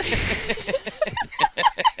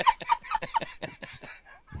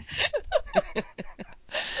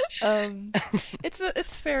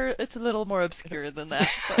 It's fair. It's a little more obscure than that,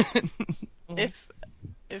 but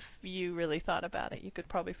if you really thought about it, you could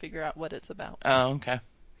probably figure out what it's about. Oh, okay.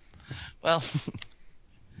 Well,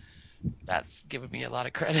 that's giving me a lot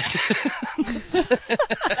of credit. That's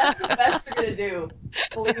the best you're gonna do.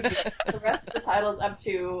 Believe me. The rest of the title's up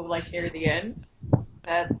to, like, near the end.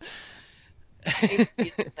 That's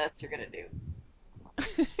the best you're gonna do.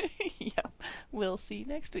 Yeah, we'll see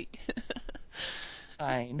next week.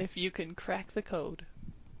 Fine. If you can crack the code.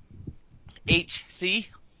 HC?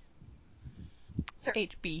 Sure.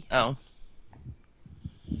 HB. Oh.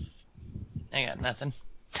 I got nothing.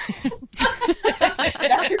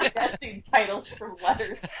 Now you're guessing titles from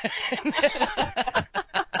letters.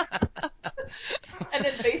 And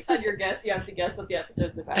then based on your guess, you have to guess what the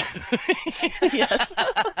episode's about. Yes.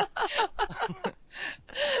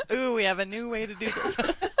 Ooh, we have a new way to do this.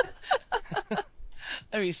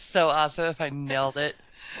 That'd be so awesome if I nailed it.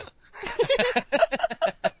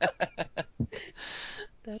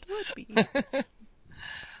 That would be.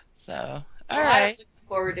 So, Well, all right. I'm looking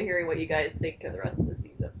forward to hearing what you guys think of the rest of the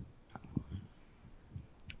season.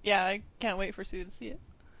 Yeah, I can't wait for Sue to see it.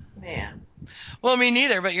 Man. Well, me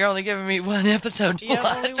neither, but you're only giving me one episode to Yeah,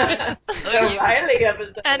 watch. only one. The Riley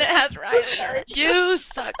episode. And it has Riley in it. You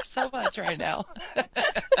suck so much right now.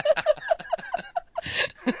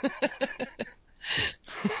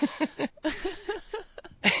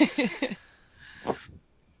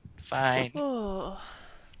 Fine. Oh,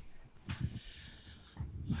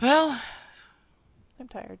 Well, I'm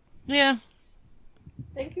tired. yeah.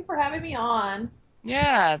 Thank you for having me on.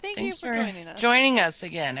 Yeah, Thank you thanks for joining us. joining us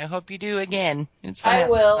again. I hope you do again. It's fun. I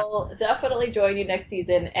will definitely join you next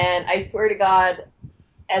season, and I swear to God,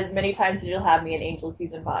 as many times as you'll have me in Angel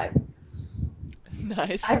Season 5.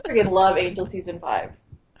 Nice. I freaking love Angel Season 5.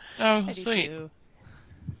 Oh, I do sweet. too.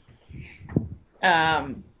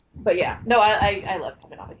 But yeah, no, I love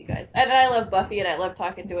coming on with you guys, and I love Buffy, and I love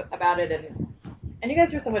talking to about it, and you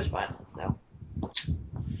guys are so much fun. So,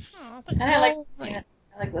 Oh, and I like Nice.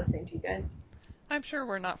 I like listening to you guys. I'm sure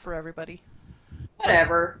we're not for everybody.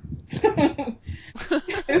 Whatever.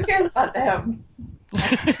 Who cares about them?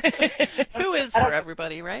 Who is for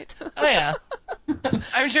everybody, right? Oh, yeah.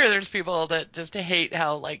 I'm sure there's people that just hate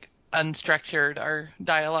how, like, unstructured our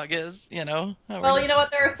dialogue is, you know? Well, you know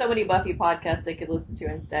what? There are so many Buffy podcasts they could listen to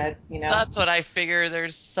instead, you know? That's what I figure.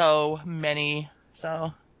 There's so many.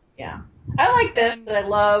 So, Yeah. I like this, And- and I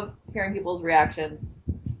love hearing people's reactions,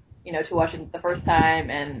 you know, to watching it the first time,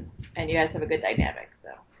 and you guys have a good dynamic, so.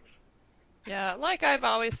 Yeah, like I've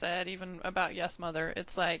always said, even about Yes Mother,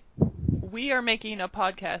 it's like we are making a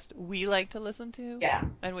podcast we like to listen to, Yeah.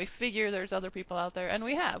 and we figure there's other people out there, and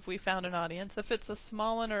we have. We found an audience. If it's a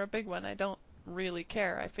small one or a big one, I don't really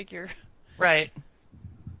care. I figure Right.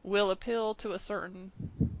 we'll appeal to a certain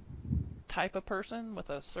type of person with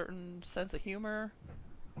a certain sense of humor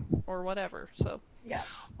or whatever. So, Yeah.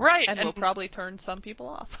 Right. and And we'll probably turn some people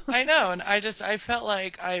off. I know, and I felt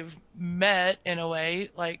like I've met, in a way,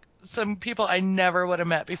 like some people I never would have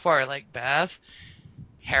met before, like Beth,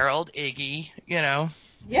 Harold, Iggy,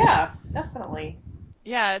 Yeah, definitely.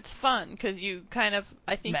 Yeah, it's fun because you kind of,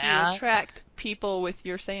 I think you Matt. attract people with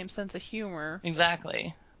your same sense of humor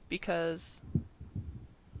Exactly. because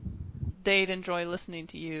they'd enjoy listening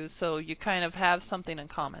to you, so you kind of have something in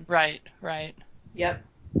common. Right, right. Yep.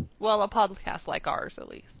 Well, a podcast like ours, at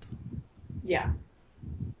least, Yeah.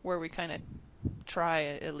 where we kind of try,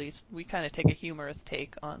 at least, we kind of take a humorous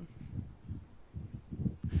take on.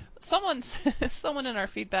 Someone in our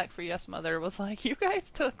feedback for Yes Mother was like, "You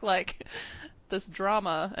guys took like this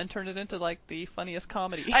drama and turned it into like the funniest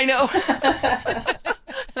comedy." I know.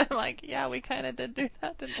 And I'm like, "Yeah, we kind of did do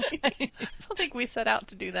that, didn't we?" I don't think we set out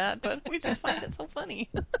to do that, but we just find it so funny.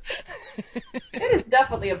 It is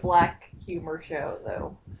definitely a black humor show,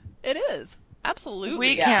 though. It is. Absolutely.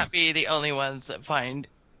 We Yeah. can't be the only ones that find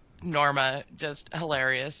Norma just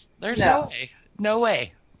hilarious. There's No. no way. No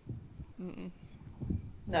way. Mm-mm.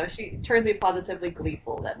 No, she turns me positively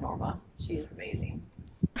gleeful, that Norma. She is amazing.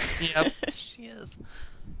 Yep. She is.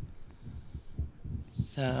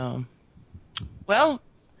 So, well,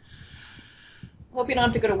 Hope you don't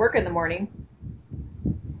have to go to work in the morning.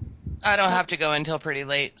 I don't have to go until pretty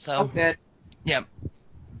late, Oh, so, good. yep,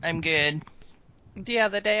 I'm good. Do you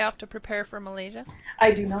have the day off to prepare for Malaysia?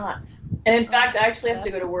 I do not. And in fact, I actually have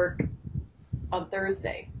to Beth? go to work on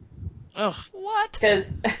Thursday. Ugh. What? Because,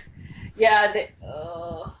 yeah,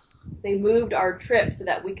 they moved our trip so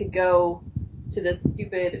that we could go to this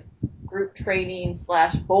stupid group training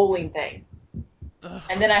 / bowling thing. Ugh.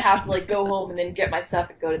 And then I have to, like, go home and then get my stuff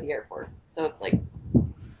and go to the airport. So it's like,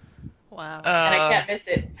 Wow. and I can't miss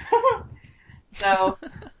it. So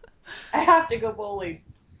I have to go bowling.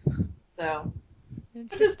 So,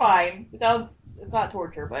 which is fine. It's not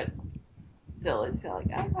torture, but still, it's still like,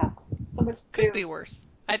 I have so much to Could do. be worse.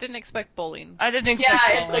 I didn't expect bowling. I didn't Yeah,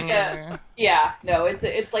 expect it's bowling like either.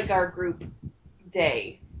 it's like our group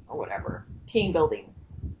day or whatever. Team building.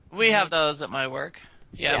 We have those at my work.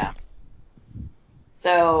 Yep. Yeah.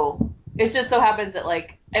 So it just so happens that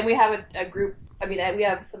and we have a group. I mean, we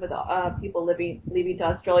have some of the people leaving to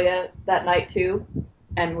Australia that night too,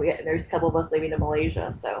 and there's a couple of us leaving to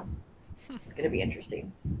Malaysia. So it's gonna be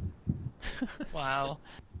interesting. Wow.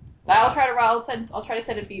 But Wow. I'll try to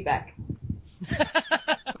send a feedback.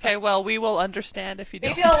 Okay, well, we will understand if you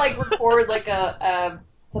Maybe don't. I'll record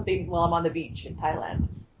something while I'm on the beach in Thailand.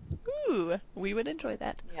 Ooh, we would enjoy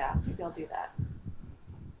that. Yeah, maybe I'll do that.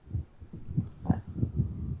 But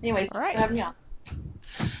anyways, All right. thanks for having me on.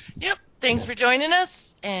 Yep. Thanks for joining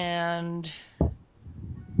us, and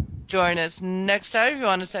join us next time if you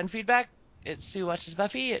want to send feedback. It's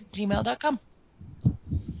SueWatchesBuffy@gmail.com.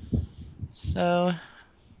 So,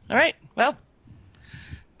 all right. Well,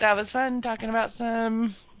 that was fun talking about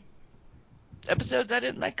some episodes I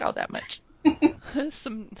didn't like all that much.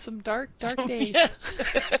 some dark days. Yes.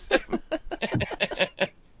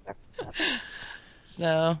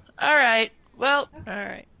 So, all right. Well, All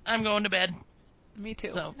right. I'm going to bed. Me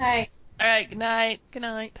too. So, Hi. all right. Good night. Good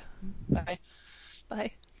night. Bye.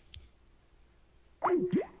 Bye.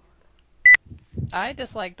 I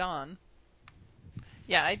dislike Dawn.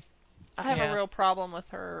 Yeah, I have a Yeah. real problem with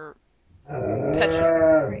her petulance.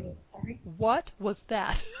 Sorry. What was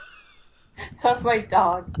that? That's my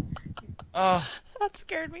dog. Oh, That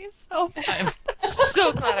scared me so bad. I'm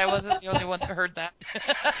so glad I wasn't the only one that heard that.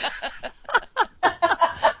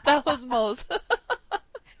 That was Mo's.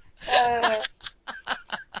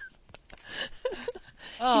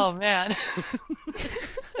 Oh, man.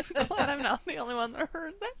 I'm glad I'm not the only one that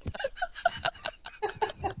heard that.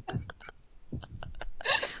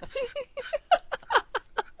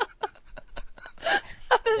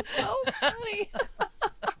 That is so funny.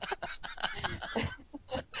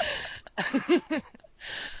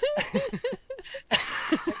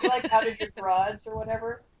 Are you out of your garage or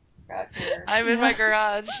whatever? I'm in my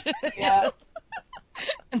garage. Yeah.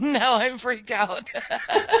 Now I'm freaked out.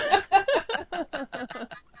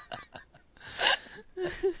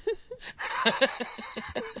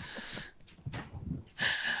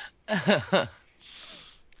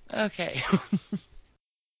 Okay.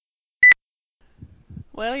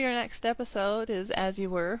 Well, your next episode is As You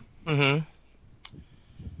Were. Mhm.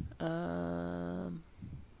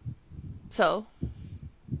 So,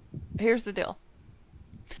 here's the deal.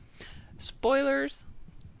 Spoilers.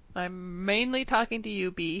 I'm mainly talking to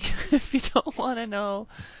you, B. If you don't want to know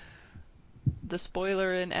the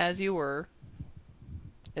spoiler in As You Were,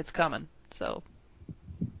 it's coming. So,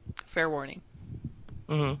 fair warning.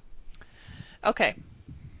 Mm-hmm. Okay.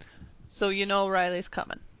 So you know Riley's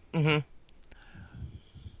coming. Mm-hmm.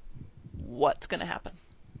 What's going to happen?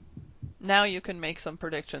 Now you can make some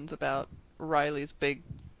predictions about Riley's big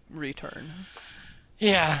return.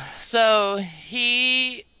 Yeah. So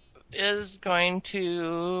he is going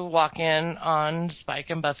to walk in on Spike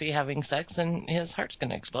and Buffy having sex, and his heart's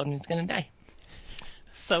going to explode, and he's going to die.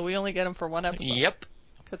 So we only get him for one episode. Yep.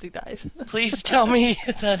 Because he dies. Please tell me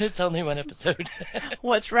that it's only one episode.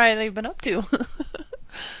 What's Riley been up to?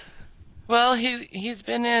 Well, he's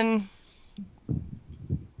been in.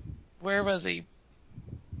 Where was he?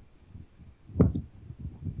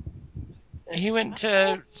 He went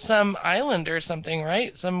to some island or something,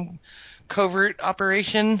 right? Some covert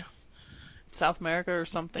operation. South America or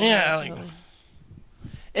something. Yeah. Right?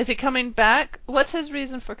 Is he coming back? What's his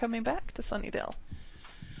reason for coming back to Sunnydale?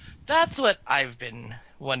 That's what I've been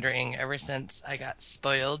wondering ever since I got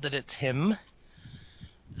spoiled that it's him.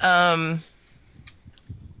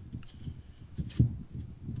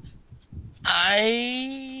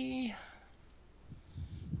 I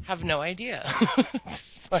have no idea.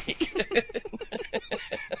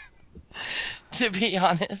 To be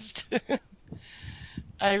honest,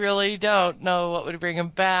 I really don't know what would bring him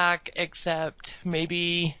back, except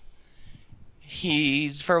maybe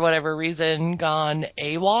he's, for whatever reason, gone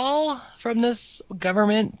AWOL from this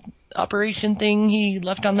government operation thing he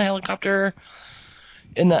left on the helicopter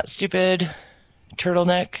in that stupid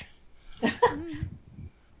turtleneck.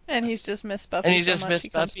 And he's just missed Buffy And he so just much missed he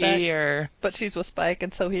comes Buffy, back. or... But she's with Spike,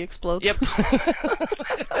 and so he explodes. Yep.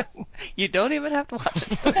 You don't even have to watch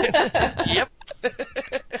it. Yep.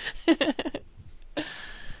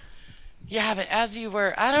 Yeah, but As You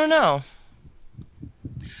Were, I don't know.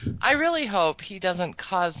 I really hope he doesn't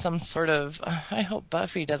cause some sort of... I hope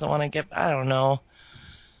Buffy doesn't want to get... I don't know.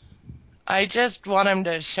 I just want him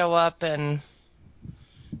to show up and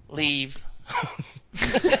leave.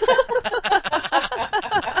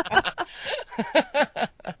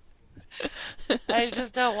 I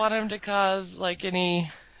just don't want him to cause, like, any,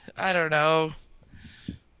 I don't know,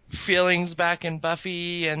 feelings back in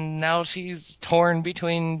Buffy, and now she's torn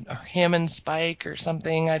between him and Spike or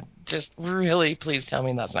something. I just really, please tell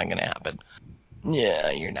me that's not going to happen.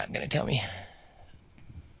 Yeah, you're not going to tell me.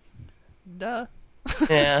 Duh.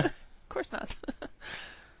 Yeah. Of course not.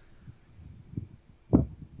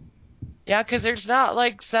 Yeah, because there's not,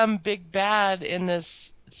 like, some big bad in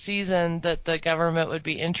this season that the government would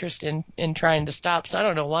be interested in trying to stop, so I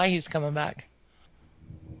don't know why he's coming back.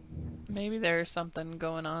 Maybe there's something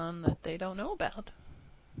going on that they don't know about.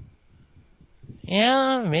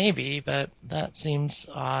 Yeah, maybe, but that seems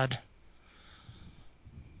odd.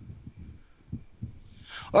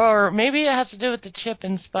 Or maybe it has to do with the Chip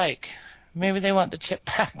and Spike. Maybe they want the Chip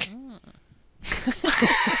back.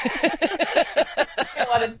 They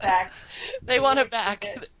want it back. They want it back.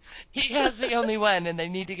 He has the only one, and they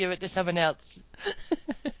need to give it to someone else.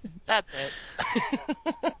 That's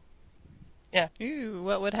it. Yeah. Ooh,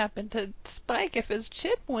 what would happen to Spike if his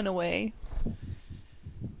chip went away?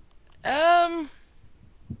 I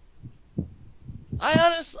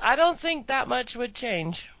don't think that much would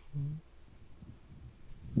change.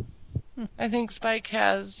 I think Spike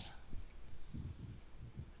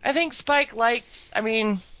likes, I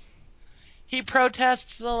mean, he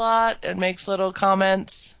protests a lot and makes little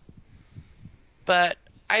comments, but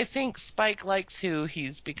I think Spike likes who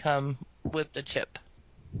he's become with the Chip,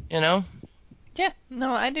 you know? Yeah,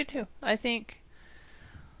 no, I do too. I think,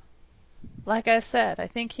 like I said, I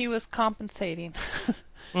think he was compensating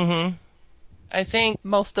Mm-hmm. I think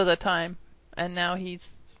most of the time, and now he's...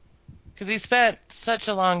 because he spent such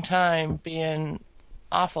a long time being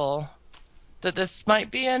awful that this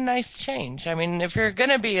might be a nice change. I mean, if you're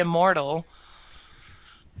going to be immortal,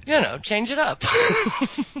 change it up.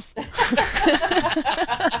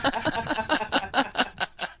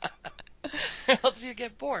 Or else you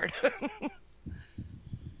get bored.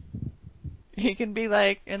 He can be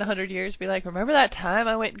like, in 100 years, be like, remember that time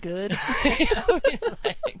I went good?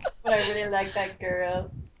 But I really like that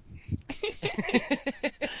girl.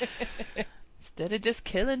 Instead of just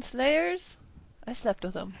killing Slayers, I slept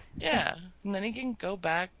with them. Yeah, and then he can go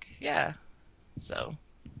back. Yeah. So,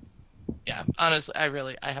 yeah, honestly,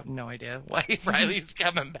 I have no idea why Riley's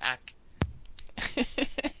coming back.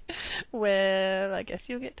 Well, I guess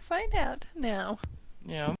you'll get to find out now.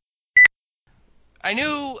 You know? I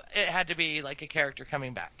knew it had to be like a character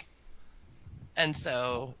coming back. And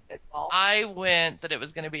so I went that it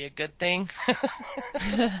was going to be a good thing.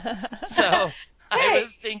 So I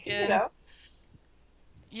was thinking,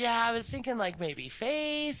 I was thinking like maybe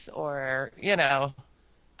Faith or,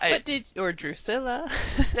 or Drusilla.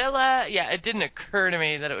 Drusilla. Yeah, it didn't occur to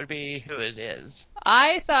me that it would be who it is.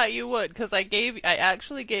 I thought you would, because I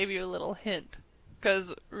actually gave you a little hint.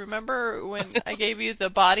 Because remember when I gave you the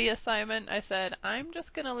body assignment, I said, I'm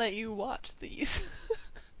just going to let you watch these.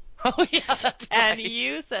 Oh, yeah, that's And right.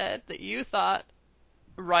 you said that you thought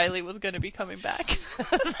Riley was going to be coming back.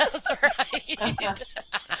 That's right.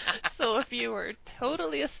 So if you were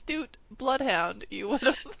totally astute bloodhound, you would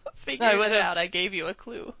have I figured would it have. out. I gave you a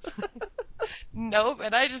clue. Nope.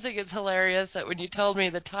 And I just think it's hilarious that when you told me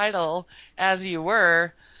the title as you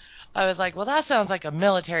were, I was like, well, that sounds like a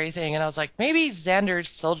military thing. And I was like, maybe Xander's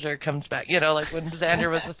soldier comes back. Like when Xander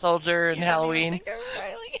was a soldier in You didn't even Halloween. think of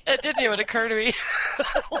Riley. It didn't even occur to me.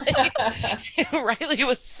 Like, Riley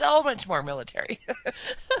was so much more military.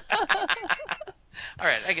 All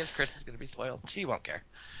right, I guess Chris is going to be spoiled. She won't care.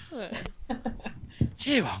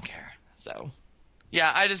 She won't care. So,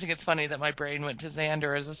 yeah, I just think it's funny that my brain went to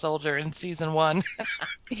Xander as a soldier in season 1.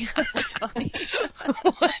 Yeah, that's funny.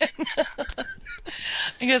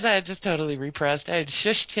 I guess I had just totally repressed. I had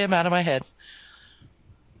shushed him out of my head.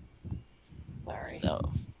 Sorry. So,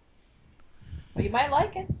 Well, you might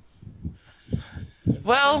like it.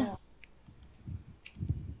 well,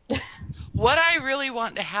 what I really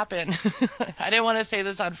want to happen, I didn't want to say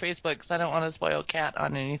this on Facebook because I don't want to spoil Kat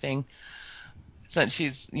on anything since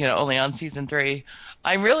she's, only on season 3.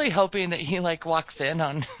 I'm really hoping that he like walks in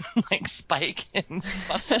on like Spike and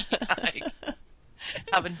Buffy like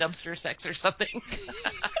having dumpster sex or something.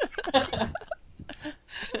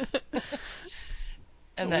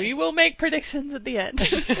 And We will make predictions at the end.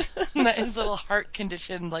 and that his little heart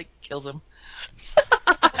condition like kills him.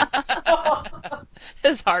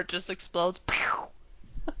 His heart just explodes.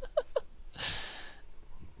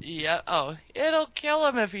 Yeah. Oh, it'll kill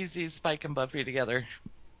him if he sees Spike and Buffy together.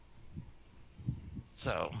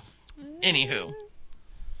 So, anywho.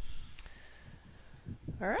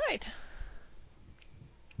 All right.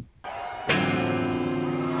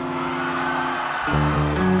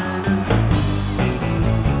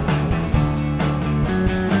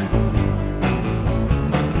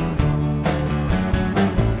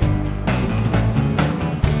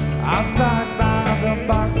 Outside by the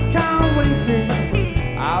boxcar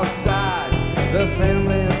waiting, outside the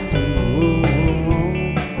family's too.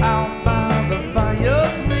 Out by the fire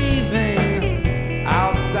breathing,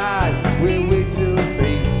 outside we wait till the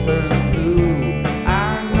face turns blue.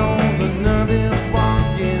 I know the nervous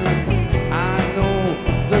walking, I know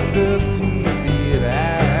the dirty beat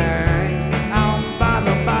acts. Out by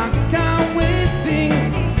the boxcar waiting,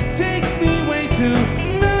 take me way to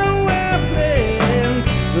nowhere place.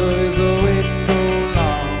 There is a wait so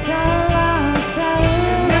long, so long, so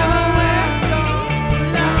long. Never wait so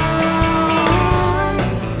long.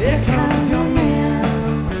 Here comes your man.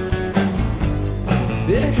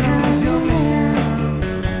 Here comes your man.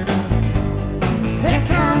 Here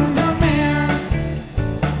comes your man.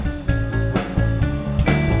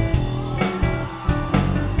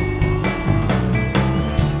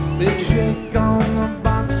 Big shake on the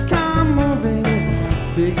boxcar moving.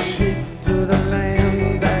 Big shake to the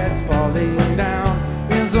land that's falling down.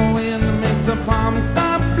 There's a wind that makes the palms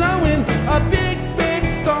stop blowing. A big, big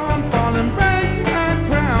storm falling right back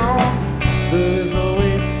ground. There's a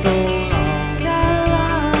wait so long, so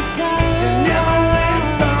long, so long. You never wait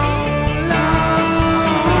so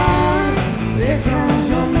long. Here comes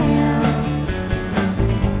your man.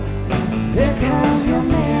 Here comes